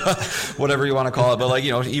 whatever you want to call it. But like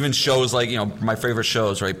even shows like my favorite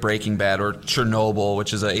shows, right? Breaking Bad or Chernobyl,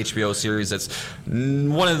 which is a HBO series that's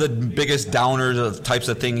one of the biggest downers of types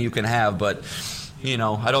of thing you can have. But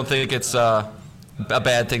I don't think it's a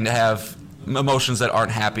bad thing to have emotions that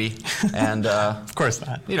aren't happy. And of course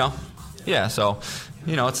not. Yeah. So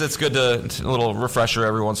it's good to a little refresher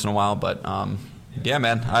every once in a while. But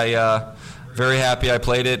man, I. Very happy I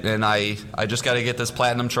played it, and I just got to get this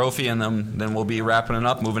platinum trophy, and then we'll be wrapping it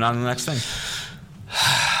up, moving on to the next thing.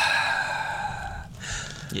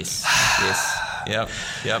 Yes. Yep.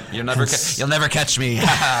 You'll never catch me.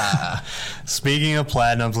 Speaking of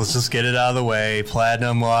platinums, let's just get it out of the way.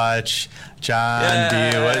 Platinum Watch, John.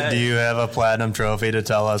 Do you have a platinum trophy to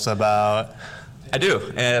tell us about? I do.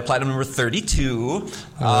 Platinum number 32.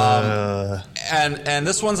 And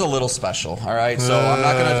this one's a little special. All right. So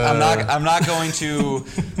I'm not going to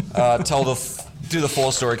do the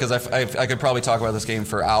full story, because I could probably talk about this game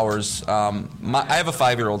for hours. I have a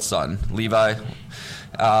 5-year-old son, Levi.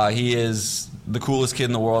 He is the coolest kid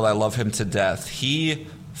in the world. I love him to death. He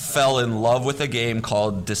fell in love with a game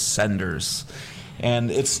called Descenders.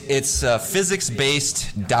 And it's a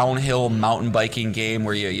physics-based downhill mountain biking game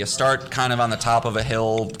where you start kind of on the top of a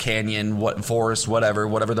hill, canyon, forest, whatever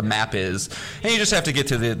the map is, and you just have to get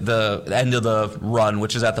to the end of the run,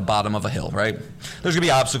 which is at the bottom of a hill, right? There's going to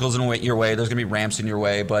be obstacles in your way, there's going to be ramps in your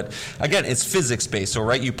way, but again, it's physics-based. So,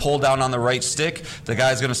 right, you pull down on the right stick, the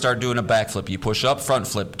guy's going to start doing a backflip. You push up, front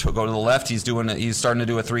flip. To go to the left, he's starting to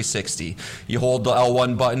do a 360. You hold the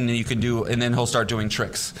L1 button, and then he'll start doing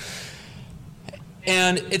tricks.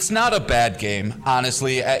 And it's not a bad game,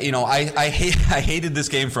 honestly. I hated this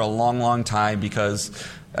game for a long, long time because,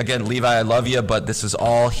 again, Levi, I love you, but this is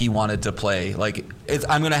all he wanted to play.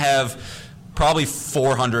 I'm going to have probably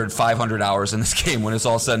 400, 500 hours in this game when it's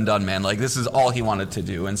all said and done, man. This is all he wanted to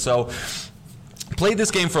do. And so, played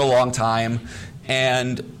this game for a long time,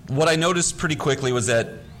 and what I noticed pretty quickly was that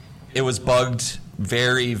it was bugged.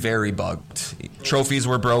 Very, very bugged. Trophies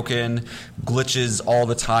were broken, glitches all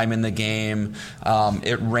the time in the game.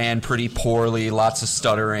 It ran pretty poorly, lots of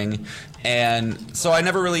stuttering. And so I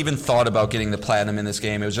never really even thought about getting the platinum in this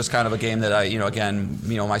game. It was just kind of a game that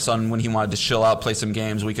my son, when he wanted to chill out, play some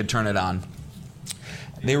games, we could turn it on.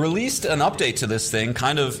 They released an update to this thing,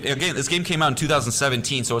 this game came out in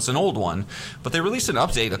 2017, so it's an old one, but they released an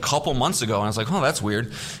update a couple months ago, and I was like, oh, that's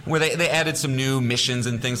weird, where they added some new missions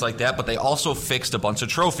and things like that, but they also fixed a bunch of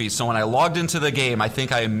trophies. So when I logged into the game, I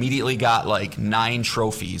think I immediately got 9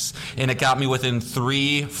 trophies, and it got me within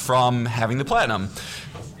 3 from having the platinum.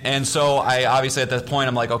 And so I obviously at that point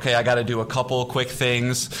I'm like, okay, I got to do a couple quick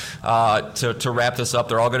things to wrap this up.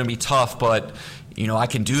 They're all going to be tough, but I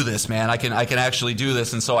can do this, man. I can actually do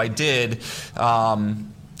this. And so I did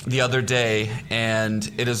the other day,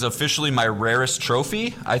 and it is officially my rarest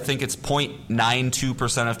trophy. I think it's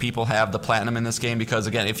 0.92% of people have the platinum in this game because,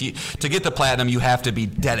 again, to get the platinum, you have to be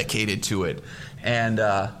dedicated to it. And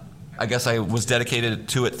I guess I was dedicated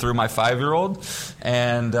to it through my 5-year-old,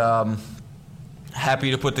 and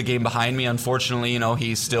happy to put the game behind me. Unfortunately,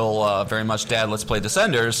 he's still very much, Dad, let's play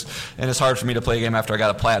Descenders, and it's hard for me to play a game after I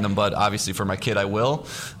got a platinum, but obviously for my kid I will.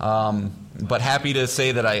 But happy to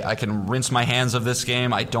say that I can rinse my hands of this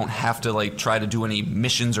game. I don't have to try to do any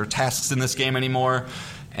missions or tasks in this game anymore.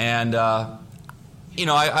 And I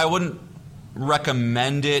wouldn't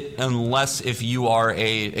recommend it unless if you are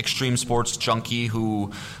a extreme sports junkie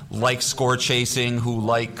who likes score chasing, who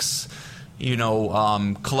likes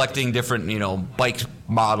collecting different, bike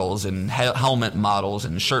models and helmet models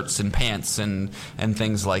and shirts and pants and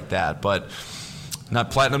things like that. But not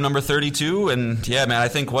platinum number 32, and yeah, man, I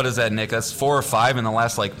think, what is that, Nick? That's 4 or 5 in the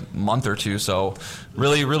last month or two. So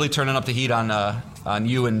really, really turning up the heat on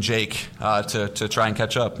you and Jake to try and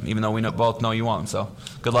catch up, even though we both know you won't. So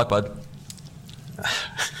good luck, bud.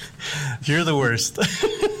 You're the worst.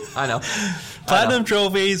 I know. Platinum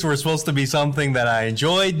trophies were supposed to be something that I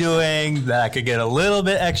enjoyed doing, that I could get a little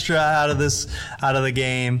bit extra out of the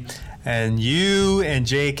game, and you and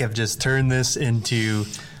Jake have just turned this into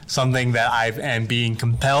something that I am being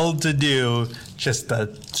compelled to do just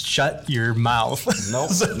to shut your mouth.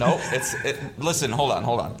 Nope. Listen, hold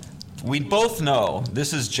on. We both know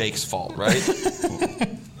this is Jake's fault, right?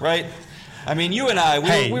 Right? I mean, you and I,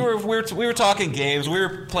 we were talking games. We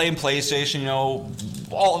were playing PlayStation,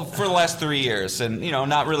 all for the last 3 years, and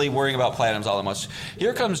not really worrying about platinums all that much.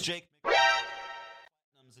 Here comes Jake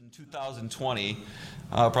platinums in 2020.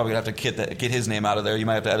 Probably gonna have to get his name out of there. You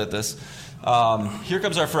might have to edit this. Here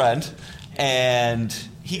comes our friend, and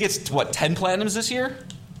he gets 10 platinums this year?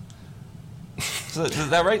 Is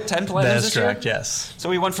that right? 10 platinums That's this correct, year? yes. So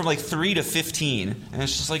we went from 3 to 15, and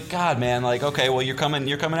it's just God, man, okay, well, you're coming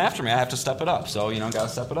after me. I have to step it up. So gotta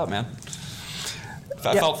step it up, man.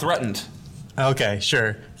 I felt threatened. Okay,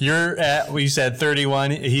 sure. You're at, you said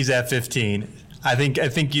 31. He's at 15. I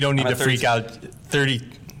think you don't need to freak out. 30.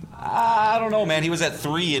 I don't know, man. He was at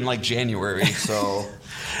 3 in January, so.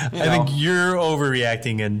 I think you're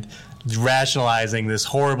overreacting and rationalizing this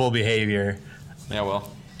horrible behavior. Yeah,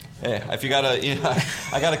 well. Hey, if you gotta,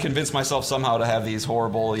 I gotta convince myself somehow to have these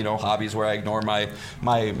horrible, hobbies where I ignore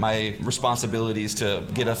my responsibilities to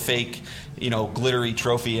get a fake, glittery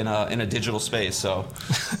trophy in a digital space. So,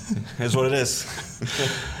 here's what it is.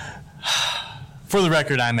 For the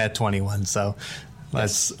record, I'm at 21, so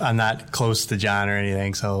I'm not close to John or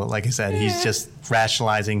anything. So, like I said, he's just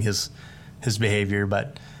rationalizing his behavior,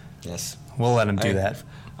 but yes, we'll let him do that.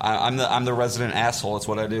 I'm the resident asshole. It's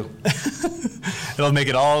what I do. It'll make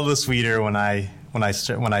it all the sweeter when I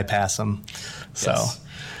pass him. So, yes.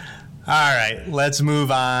 All right, let's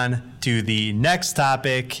move on to the next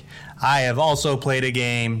topic. I have also played a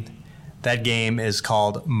game That game is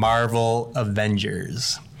called Marvel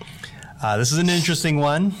Avengers. This is an interesting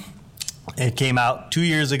one. It came out 2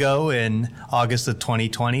 years ago in August of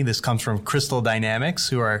 2020. This comes from Crystal Dynamics,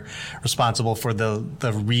 who are responsible for the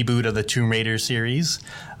reboot of the Tomb Raider series,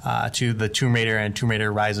 to the Tomb Raider and Tomb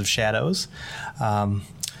Raider Rise of Shadows.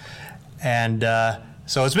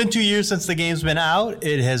 So it's been 2 years since the game's been out.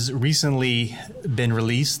 It has recently been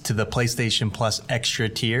released to the PlayStation Plus Extra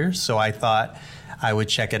tier, so I thought I would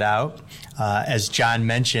check it out. As John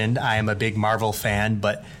mentioned, I am a big Marvel fan,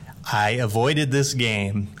 but I avoided this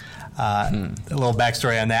game. A little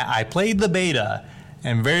backstory on that. I played the beta,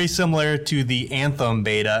 and very similar to the Anthem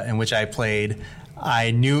beta in which I played,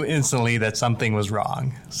 I knew instantly that something was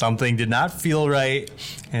wrong. Something did not feel right,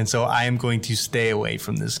 and so I am going to stay away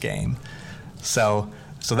from this game. So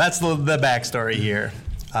that's the backstory here.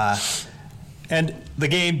 And the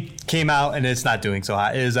game came out, and it's not doing so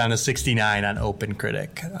hot. It is on a 69 on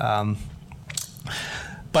OpenCritic.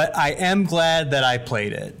 But I am glad that I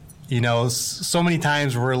played it. You know, so many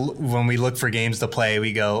times when we look for games to play,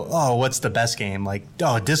 we go, oh, what's the best game? Like,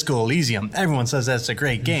 oh, Disco Elysium. Everyone says that's a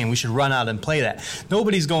great game. We should run out and play that.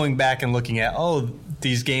 Nobody's going back and looking at, oh,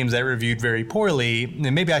 these games that reviewed very poorly,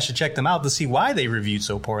 and maybe I should check them out to see why they reviewed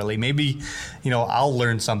so poorly. Maybe, I'll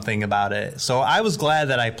learn something about it. So I was glad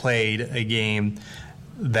that I played a game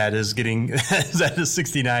that is getting that is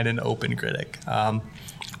 69 in OpenCritic.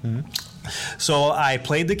 So I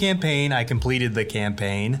played the campaign. I completed the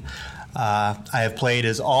campaign. I have played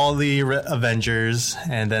as all the Avengers,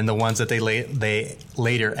 and then the ones that they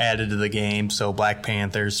later added to the game. So Black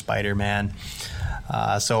Panther, Spider-Man.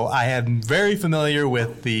 So I am very familiar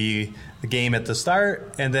with the game at the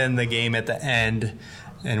start and then the game at the end,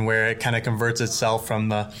 and where it kind of converts itself from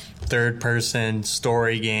the third-person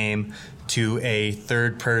story game to a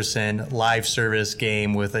third-person live service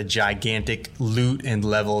game with a gigantic loot and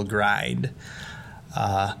level grind.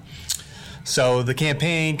 So the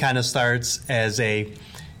campaign kind of starts as a,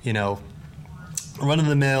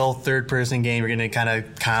 run-of-the-mill third-person game. You're getting kind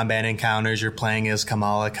of combat encounters. You're playing as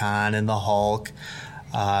Kamala Khan and the Hulk.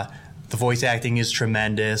 The voice acting is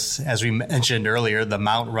tremendous. As we mentioned earlier, the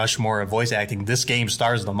Mount Rushmore of voice acting. This game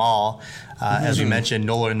stars them all. As we mentioned,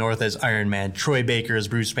 Nolan North as Iron Man, Troy Baker as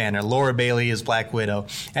Bruce Banner, Laura Bailey as Black Widow,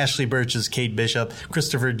 Ashley Birch as Kate Bishop,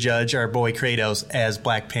 Christopher Judge, our boy Kratos, as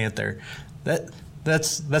Black Panther.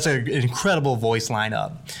 That's an incredible voice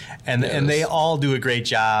lineup, and they all do a great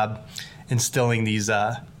job instilling these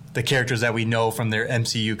the characters that we know from their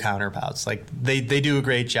MCU counterparts. Like they do a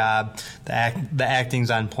great job. The acting's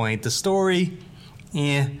on point. The story,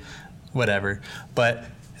 whatever. But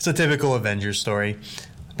it's a typical Avengers story.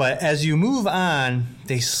 But as you move on,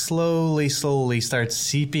 they slowly start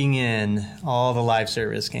seeping in all the live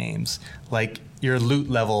service games. Like your loot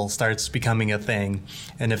level starts becoming a thing.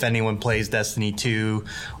 And if anyone plays Destiny 2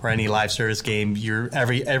 or any live service game,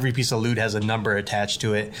 every piece of loot has a number attached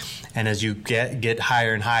to it. And as you get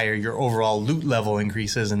higher and higher, your overall loot level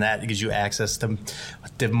increases, and that gives you access to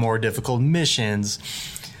more difficult missions,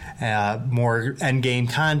 more end game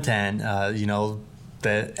content. I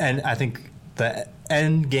think the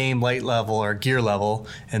end game light level or gear level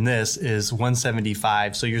in this is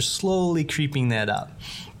 175. So you're slowly creeping that up.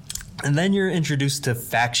 And then you're introduced to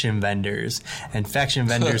faction vendors, and faction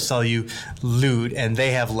vendors sell you loot, and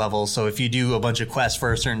they have levels. So if you do a bunch of quests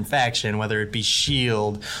for a certain faction, whether it be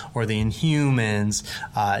S.H.I.E.L.D. or the Inhumans,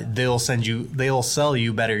 they'll sell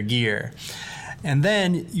you better gear. And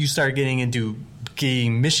then you start getting into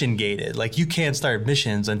getting mission gated. Like you can't start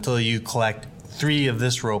missions until you collect 3 of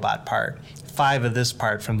this robot part, 5 of this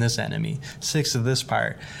part from this enemy, 6 of this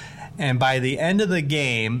part. And by the end of the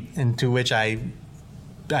game, into which I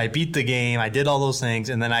beat the game, I did all those things,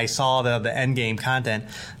 and then I saw the end game content.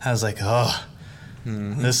 I was like,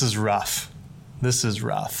 this is rough. This is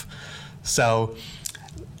rough. So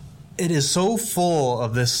it is so full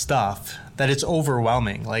of this stuff that it's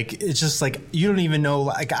overwhelming. Like, it's just like, you don't even know,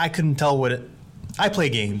 like, I couldn't tell what it... I play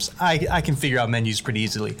games. I can figure out menus pretty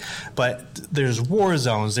easily. But there's war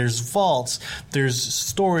zones, there's vaults, there's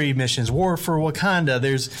story missions, War for Wakanda,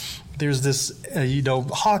 there's this,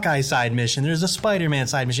 Hawkeye side mission. There's a Spider-Man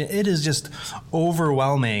side mission. It is just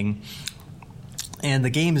overwhelming. And the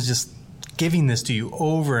game is just giving this to you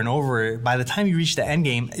over and over. By the time you reach the end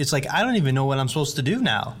game, it's like, I don't even know what I'm supposed to do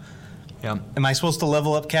now. Yeah. Am I supposed to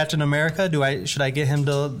level up Captain America? Should I get him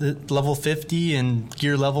to level 50 and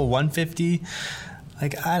gear level 150?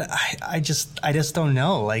 Like, I just don't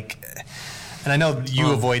know. Like, and I know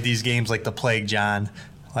you avoid these games like the plague, John.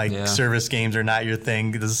 Like, service games are not your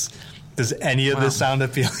thing. Does any of this sound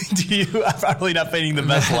appealing to you? I'm probably not painting the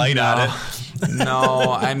best light on it.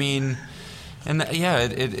 No, I mean, And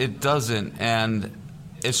it doesn't, and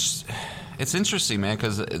it's interesting, man,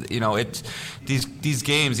 because these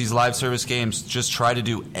games, these live service games, just try to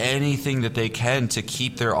do anything that they can to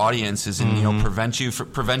keep their audiences and prevent you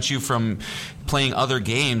from playing other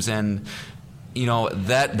games, and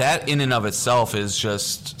that in and of itself is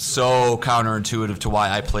just so counterintuitive to why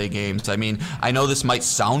I play games. I mean, I know this might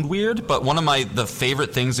sound weird, but one of the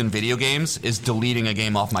favorite things in video games is deleting a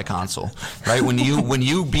game off my console. Right? When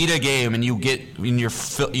you beat a game and you're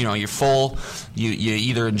full, you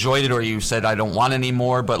either enjoyed it or you said I don't want any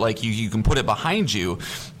more, but like you can put it behind you.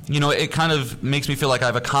 It kind of makes me feel like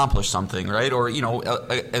I've accomplished something, right? Or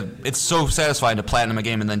it's so satisfying to platinum a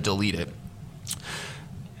game and then delete it.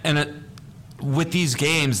 And with these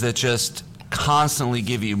games that just constantly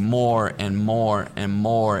give you more and more and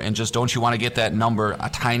more, and just don't you want to get that number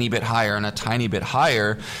a tiny bit higher and a tiny bit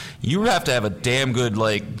higher, you have to have a damn good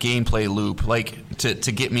gameplay loop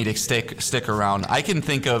to get me to stick around. I can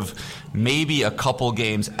think of maybe a couple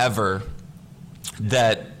games ever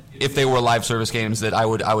that if they were live service games that I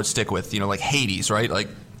would stick with, like Hades, right? Like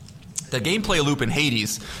the gameplay loop in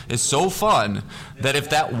Hades is so fun that if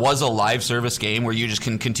that was a live service game where you just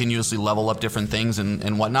can continuously level up different things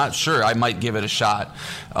and whatnot, sure, I might give it a shot.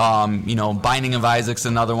 Binding of Isaac's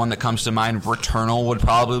another one that comes to mind. Returnal would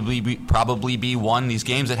probably be one. These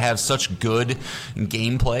games that have such good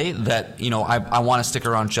gameplay that I want to stick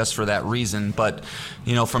around just for that reason. But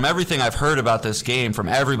from everything I've heard about this game, from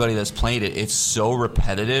everybody that's played it, it's so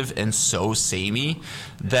repetitive and so samey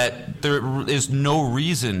that there is no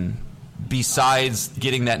reason besides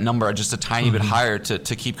getting that number just a tiny bit higher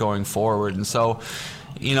to keep going forward. And so,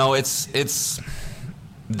 it's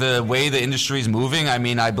the way the industry is moving. I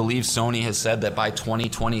mean, I believe Sony has said that by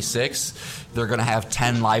 2026, they're going to have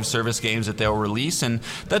 10 live service games that they'll release. And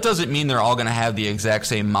that doesn't mean they're all going to have the exact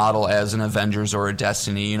same model as an Avengers or a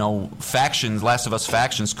Destiny. Factions, Last of Us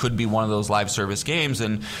Factions could be one of those live service games.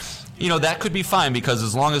 And that could be fine, because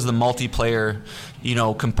as long as the multiplayer,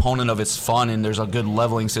 component of it's fun and there's a good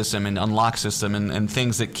leveling system and unlock system and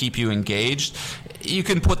things that keep you engaged, you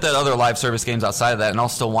can put that other live service games outside of that and I'll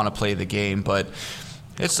still want to play the game. But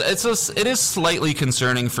it is slightly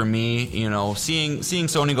concerning for me, seeing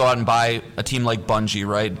Sony go out and buy a team like Bungie,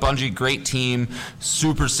 right? Bungie, great team,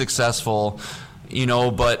 super successful.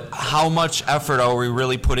 But how much effort are we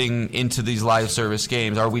really putting into these live service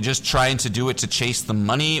games? Are we just trying to do it to chase the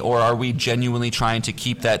money, or are we genuinely trying to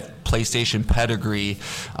keep that PlayStation pedigree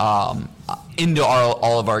into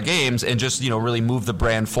all of our games and just, really move the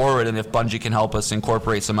brand forward? And if Bungie can help us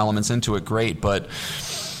incorporate some elements into it, great. But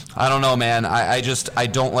I don't know, man. I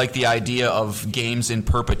don't like the idea of games in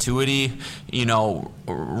perpetuity.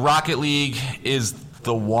 Rocket League is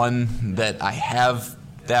the one that I have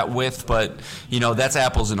that with, but that's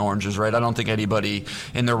apples and oranges, right? I don't think anybody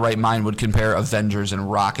in their right mind would compare Avengers and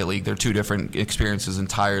Rocket League. They're two different experiences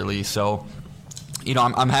entirely. So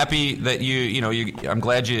I'm happy that I'm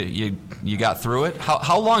glad you got through it.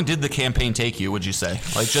 How long did the campaign take you, would you say?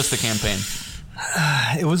 Like just the campaign?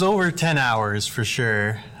 It was over 10 hours for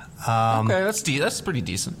sure. Okay, that's pretty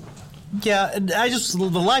decent. Yeah,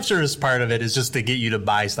 the live service part of it is just to get you to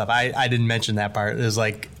buy stuff. I didn't mention that part. It was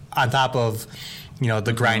like on top of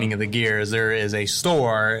the grinding of the gears, there is a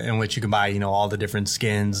store in which you can buy, all the different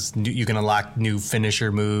skins. You can unlock new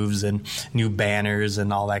finisher moves and new banners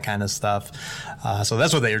and all that kind of stuff. So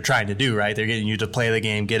that's what they're trying to do, right? They're getting you to play the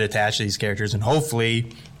game, get attached to these characters, and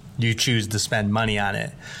hopefully you choose to spend money on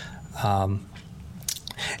it.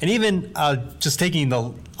 And even just taking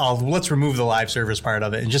let's remove the live service part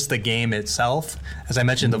of it and just the game itself. As I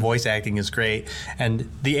mentioned, the voice acting is great, and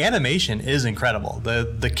the animation is incredible.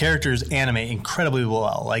 The characters animate incredibly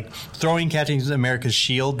well. Like throwing Captain America's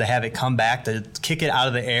shield, to have it come back, to kick it out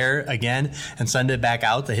of the air again and send it back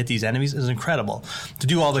out to hit these enemies is incredible. To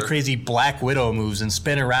do all the crazy Black Widow moves and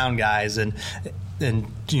spin around guys and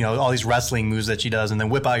all these wrestling moves that she does, and then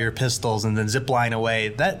whip out your pistols and then zip line away.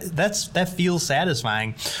 That feels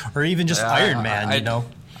satisfying. Or even just Iron Man,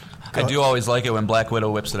 I do always like it when Black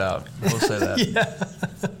Widow whips it out. We'll say that.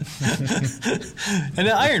 And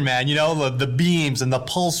then Iron Man, the beams and the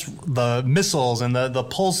pulse, the missiles and the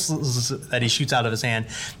pulses that he shoots out of his hand.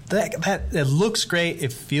 That it looks great.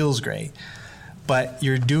 It feels great. But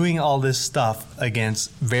you're doing all this stuff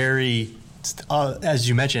against very as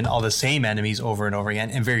you mentioned, all the same enemies over and over again,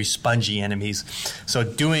 and very spongy enemies. So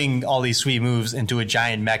doing all these sweet moves into a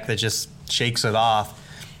giant mech that just shakes it off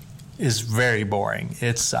is very boring.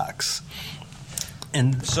 It sucks.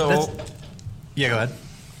 And so, yeah, go ahead.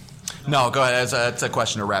 No, go ahead. That's a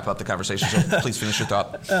question to wrap up the conversation. So please finish your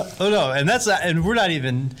thought. And we're not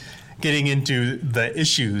even getting into the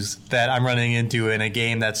issues that I'm running into in a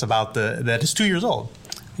game that is 2 years old.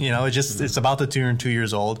 You know, it's about to turn 2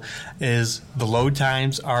 years old. Is the load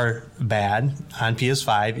times are bad on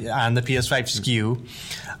PS5 on the PS5 SKU.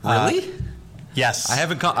 Really? Yes. I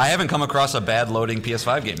haven't come across a bad loading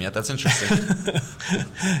PS5 game yet. That's interesting.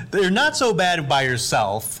 They're not so bad by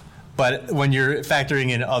yourself, but when you're factoring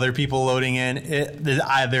in other people loading in,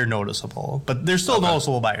 they're noticeable. But they're still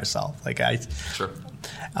noticeable by yourself. Sure.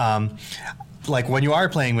 Like when you are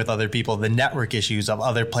playing with other people, the network issues of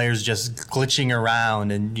other players just glitching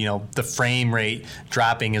around and, you know, the frame rate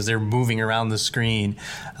dropping as they're moving around the screen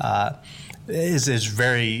is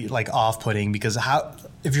very like off-putting, because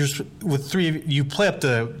if you're with three, you play up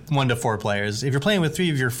to 1 to 4 players. If you're playing with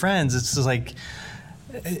 3 of your friends, it's just like,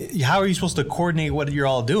 how are you supposed to coordinate what you're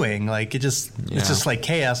all doing? Like it's just like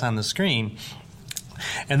chaos on the screen.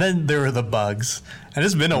 And then there were the bugs. And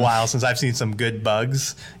it's been a while since I've seen some good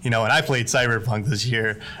bugs, you know, and I played Cyberpunk this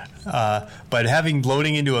year. But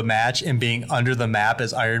loading into a match and being under the map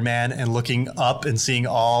as Iron Man and looking up and seeing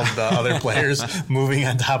all the other players moving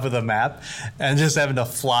on top of the map and just having to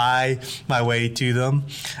fly my way to them,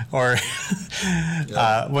 or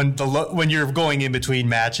when you're going in between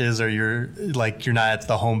matches, or you're not at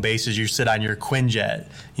the home bases, you sit on your Quinjet.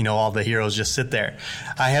 You know, all the heroes just sit there.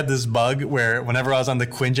 I had this bug where whenever I was on the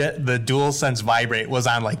Quinjet, the DualSense vibrate was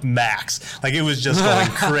on like max, like it was just going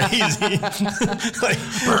crazy.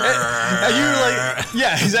 And you were like,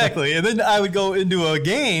 yeah, exactly. And then I would go into a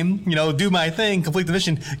game, you know, do my thing, complete the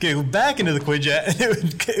mission, go back into the Quinjet,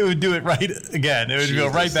 and it would do it right again. It would go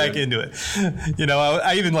right back into it. You know,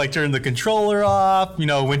 I even like turned the controller off. You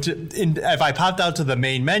know, if I popped out to the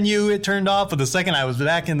main menu, it turned off. But the second I was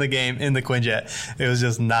back in the game in the Quinjet, it was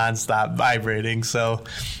just nonstop vibrating. So,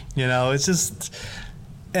 you know, it's just.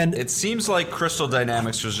 And it seems like Crystal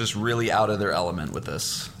Dynamics was just really out of their element with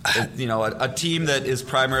this. You know, a team that is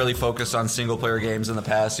primarily focused on single-player games in the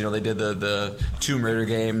past. You know, they did the Tomb Raider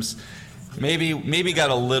games. Maybe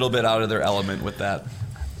got a little bit out of their element with that.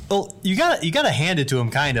 Well, you gotta hand it to them,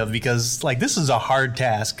 kind of, because like this is a hard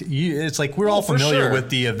task. It's like we're all familiar with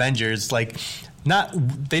the Avengers, like.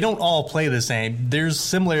 They don't all play the same. There's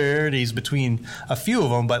similarities between a few of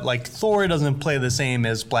them, but like Thor doesn't play the same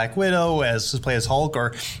as Black Widow, as Hulk,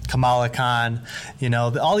 or Kamala Khan. You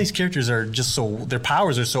know, all these characters are just their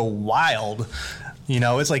powers are so wild. You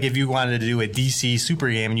know, it's like if you wanted to do a DC super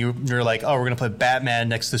game and you're like, oh, we're gonna put Batman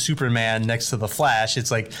next to Superman next to the Flash. It's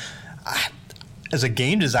like, as a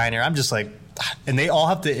game designer, I'm just like, and they all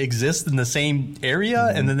have to exist in the same area,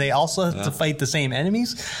 and then they also have to fight the same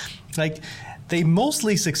enemies, like. They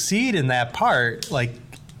mostly succeed in that part, like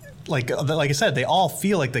I said, they all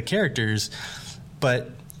feel like the characters, but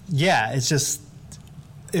yeah, it's just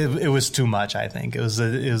it was too much. I think it was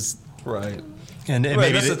right, and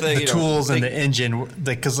maybe the tools and the engine,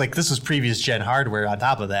 because like this is previous gen hardware. On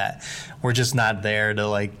top of that, we're just not there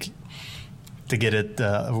to get it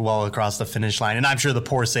well across the finish line, and I'm sure the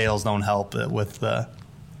poor sales don't help with the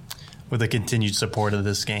continued support of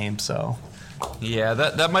this game. So. Yeah,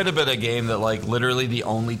 that might have been a game that, like, literally the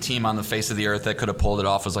only team on the face of the earth that could have pulled it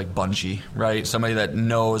off was, like, Bungie, right? Somebody that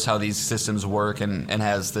knows how these systems work and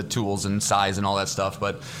has the tools and size and all that stuff.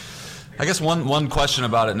 But I guess one question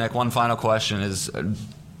about it, Nick, one final question is,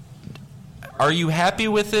 are you happy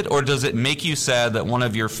with it, or does it make you sad that one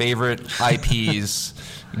of your favorite IPs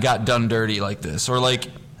got done dirty like this? Or, like,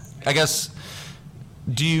 I guess...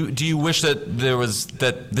 Do you wish that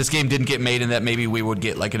that this game didn't get made, and that maybe we would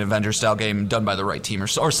get like an Avengers style game done by the right team or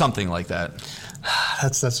something like that?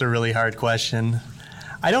 That's a really hard question.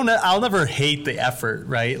 I don't know. I'll never hate the effort,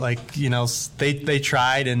 right? Like, you know, they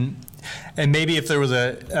tried, and maybe if there was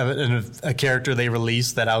a character they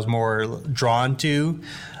released that I was more drawn to, you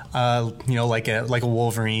know, like a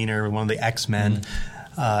Wolverine or one of the X-Men.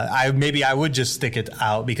 I would just stick it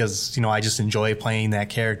out because, you know, I just enjoy playing that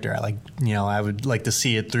character. I would like to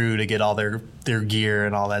see it through to get all their gear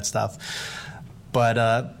and all that stuff. But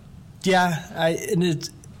and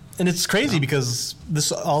it's crazy because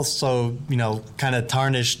this also, you know, kind of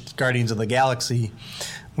tarnished Guardians of the Galaxy,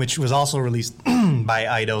 which was also released by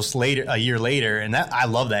Eidos a year later, and I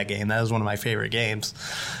love that game. That was one of my favorite games.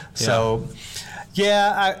 Yeah. So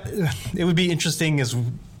it would be interesting as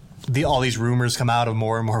all these rumors come out of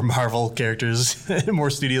more and more Marvel characters,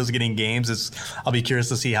 more studios getting games. I'll be curious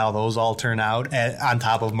to see how those all turn out on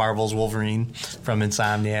top of Marvel's Wolverine from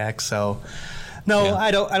Insomniac. So, no,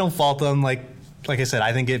 I don't fault them. Like I said,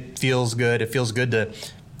 I think it feels good. It feels good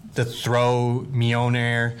to throw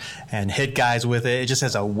Mjolnir and hit guys with it. It just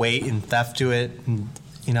has a weight and theft to it. And,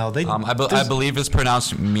 you know, I believe it's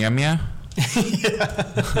pronounced Mjolnir.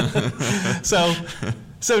 So.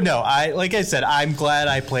 So no, like I said, I'm glad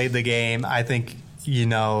I played the game. I think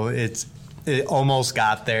it almost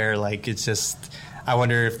got there. Like it's just, I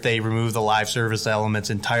wonder if they removed the live service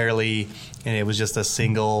elements entirely, and it was just a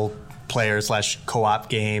single player / co-op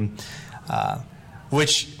game,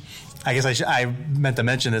 which I guess I meant to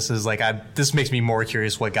mention this is like this makes me more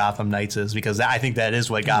curious what Gotham Knights is, because I think that is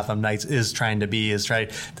what Gotham Knights is trying to be, is try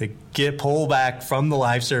to pull back from the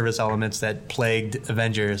live service elements that plagued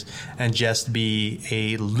Avengers and just be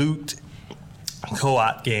a loot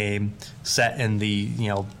co-op game set in the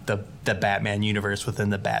Batman universe within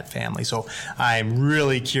the Bat family. So I'm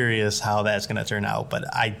really curious how that's going to turn out, but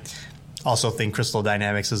I also think Crystal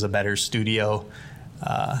Dynamics is a better studio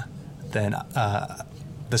than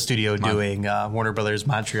the studio doing Warner Brothers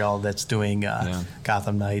Montreal that's doing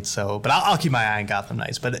Gotham Knights. So, but I'll keep my eye on Gotham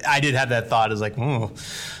Knights. But I did have that thought, is like,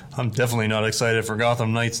 I'm definitely not excited for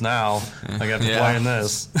Gotham Knights now. Like after playing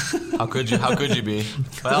this. How could you be?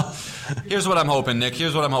 Well, here's what I'm hoping, Nick.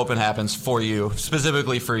 Here's what I'm hoping happens for you,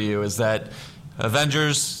 specifically for you, is that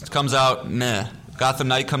Avengers comes out, meh. Gotham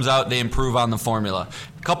Knight comes out, they improve on the formula.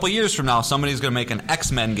 A couple years from now, somebody's going to make an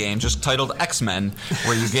X-Men game just titled X-Men,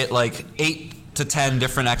 where you get like 8 to 10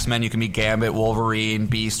 different X-Men. You can be Gambit, Wolverine,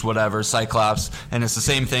 Beast, whatever, Cyclops, and it's the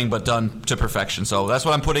same thing but done to perfection. So that's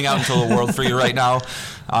what I'm putting out into the world for you right now,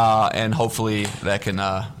 and hopefully that can,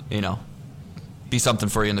 be something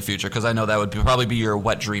for you in the future, because I know that would probably be your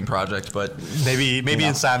wet dream project. But maybe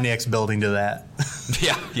Insomniac's building to that.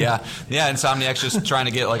 Yeah. Insomniac's just trying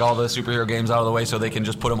to get like all the superhero games out of the way so they can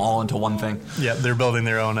just put them all into one thing. Yeah, they're building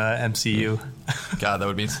their own MCU. God,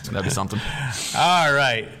 that'd be something. All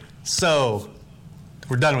right, so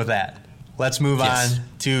we're done with that. Let's move on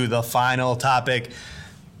to the final topic,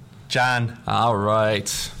 John. All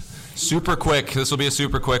right. Super quick. This will be a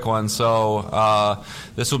super quick one. So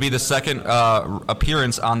this will be the second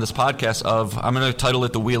appearance on this podcast of, I'm going to title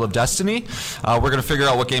it The Wheel of Destiny. We're going to figure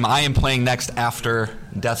out what game I am playing next after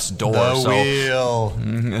Death's Door. The wheel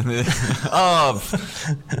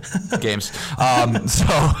of games.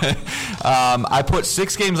 I put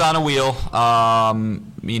 6 games on a wheel,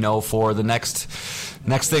 for the next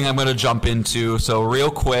thing I'm going to jump into. So real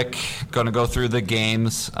quick, going to go through the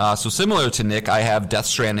games. So similar to Nick, I have Death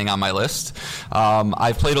Stranding on my list.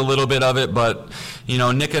 I've played a little bit of it, but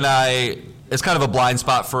Nick and I, it's kind of a blind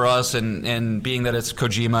spot for us, and being that it's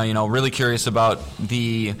Kojima, really curious about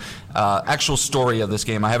the actual story of this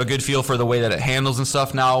game. I have a good feel for the way that it handles and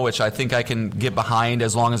stuff now, which I think I can get behind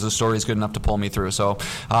as long as the story is good enough to pull me through. So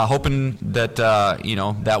hoping that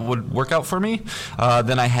that would work out for me.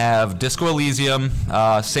 Then I have Disco Elysium,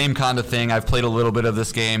 same kind of thing. I've played a little bit of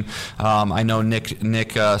this game. I know Nick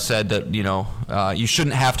said that you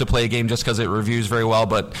shouldn't have to play a game just because it reviews very well,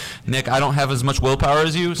 but Nick, I don't have as much willpower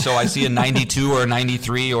as you, so I see a 92 or a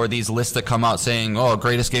 93 or these lists that come out saying,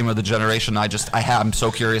 greatest game of the generation. I'm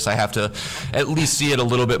so curious. I have to at least see it a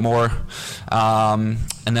little bit more. And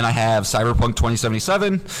then I have Cyberpunk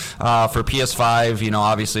 2077 for PS5.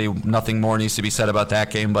 Obviously nothing more needs to be said about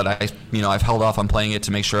that game, but I've held off on playing it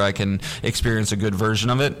to make sure I can experience a good version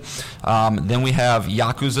of it. Then we have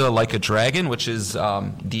Yakuza Like a Dragon, which is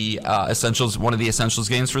the Essentials, one of the Essentials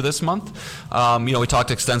games for this month. We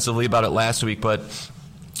talked extensively about it last week, but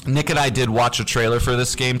Nick and I did watch a trailer for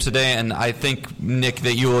this game today, and I think, Nick,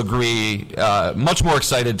 that you will agree, much more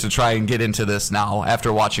excited to try and get into this now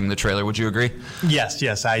after watching the trailer. Would you agree?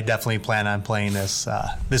 Yes, I definitely plan on playing this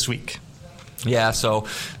this week. Yeah, so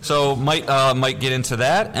might get into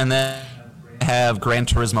that, and then have Gran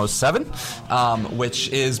Turismo 7, which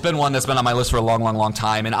has been one that's been on my list for a long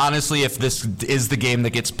time. And honestly, if this is the game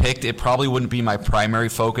that gets picked, it probably wouldn't be my primary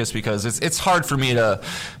focus, because it's hard for me to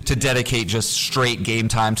dedicate just straight game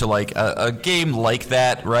time to like a game like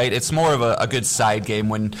that, right? It's more of a good side game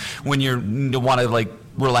when you want to like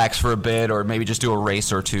relax for a bit, or maybe just do a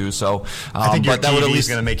race or two. So I think your but that would at TV is least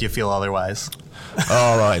going to make you feel otherwise.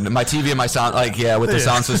 Oh, right. My TV and my sound, with the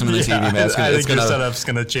sound system and the TV, man. I think your setup's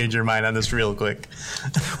going to change your mind on this real quick.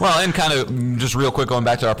 Well, and kind of just real quick, going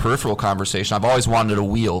back to our peripheral conversation, I've always wanted a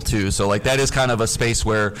wheel, too. So, that is kind of a space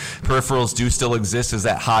where peripherals do still exist, is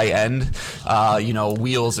that high end,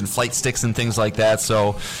 wheels and flight sticks and things like that.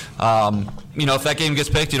 So, if that game gets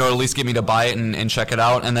picked, at least get me to buy it and check it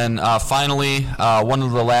out. And then finally, one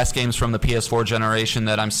of the last games from the PS4 generation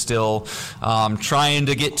that I'm still trying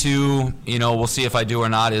to get to, we'll see if I do or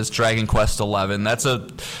not, is Dragon Quest XI. That's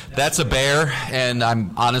a bear, and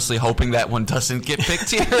I'm honestly hoping that one doesn't get picked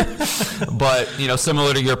here. But,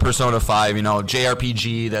 similar to your Persona 5,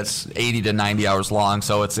 JRPG that's 80 to 90 hours long,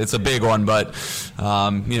 so it's a big one, but,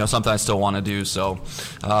 something I still want to do. So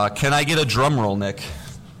can I get a drum roll, Nick?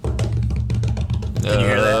 Can you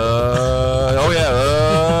hear that? Oh,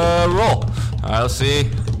 yeah. roll. All right, let's see.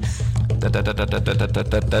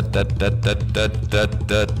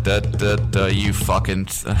 You fucking.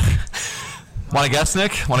 Want to guess,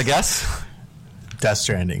 Nick? Want to guess? Death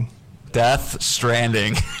Stranding. Death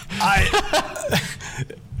Stranding. My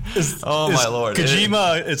lord.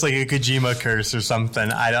 Kojima, it's like a Kojima curse or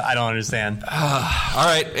something. I don't understand. All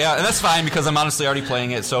right, yeah, and that's fine because I'm honestly already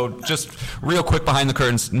playing it. So just real quick behind the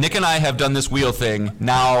curtains, Nick and I have done this wheel thing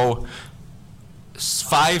now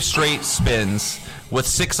 5 straight spins with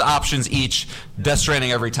 6 options each, Death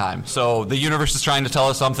Stranding every time. So the universe is trying to tell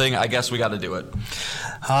us something. I guess we got to do it.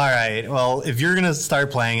 All right. Well, if you're gonna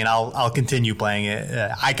start playing it, I'll continue playing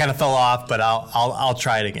it. I kind of fell off, but I'll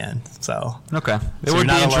try it again. So okay, it would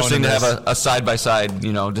be interesting to have a side by side,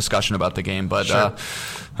 discussion about the game. But sure. All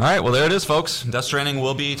right, well there it is, folks. Death Stranding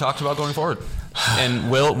will be talked about going forward.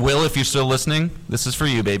 And Will, if you're still listening, this is for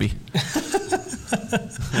you, baby.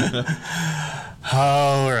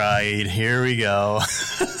 All right, here we go.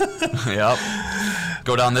 Yep.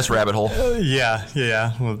 Go down this rabbit hole. Yeah.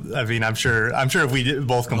 Well, I mean, I'm sure if we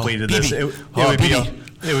both completed this, it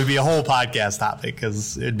would be a whole podcast topic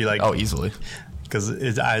because it'd be like easily. Because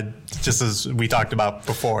just as we talked about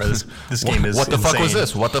before, this game is what the insane. Fuck was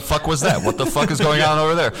this? What the fuck was that? What the fuck is going on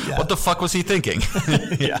over there? Yeah. What the fuck was he thinking?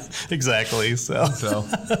 Yeah, exactly. So.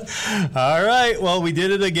 All right. Well, we did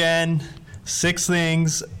it again. 6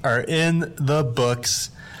 things are in the books.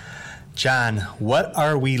 John, what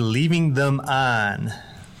are we leaving them on?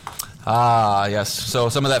 Yes. So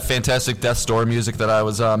some of that fantastic Death's Door music that I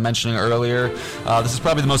was mentioning earlier. This is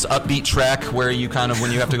probably the most upbeat track where you kind of,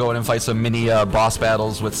 when you have to go in and fight some mini boss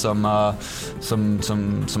battles with some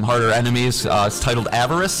harder enemies. It's titled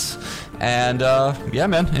Avarice. And yeah,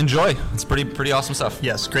 man, enjoy. It's pretty awesome stuff.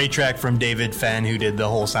 Yes, great track from David Fenn, who did the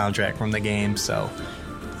whole soundtrack from the game. So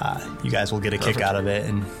you guys will get a kick out of it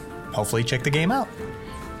and hopefully check the game out.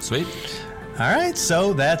 Sweet. All right,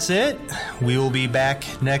 so that's it. We will be back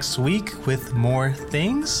next week with more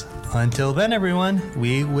things. Until then, everyone,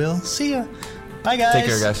 we will see you. Bye, guys. Take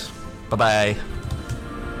care, guys. Bye-bye.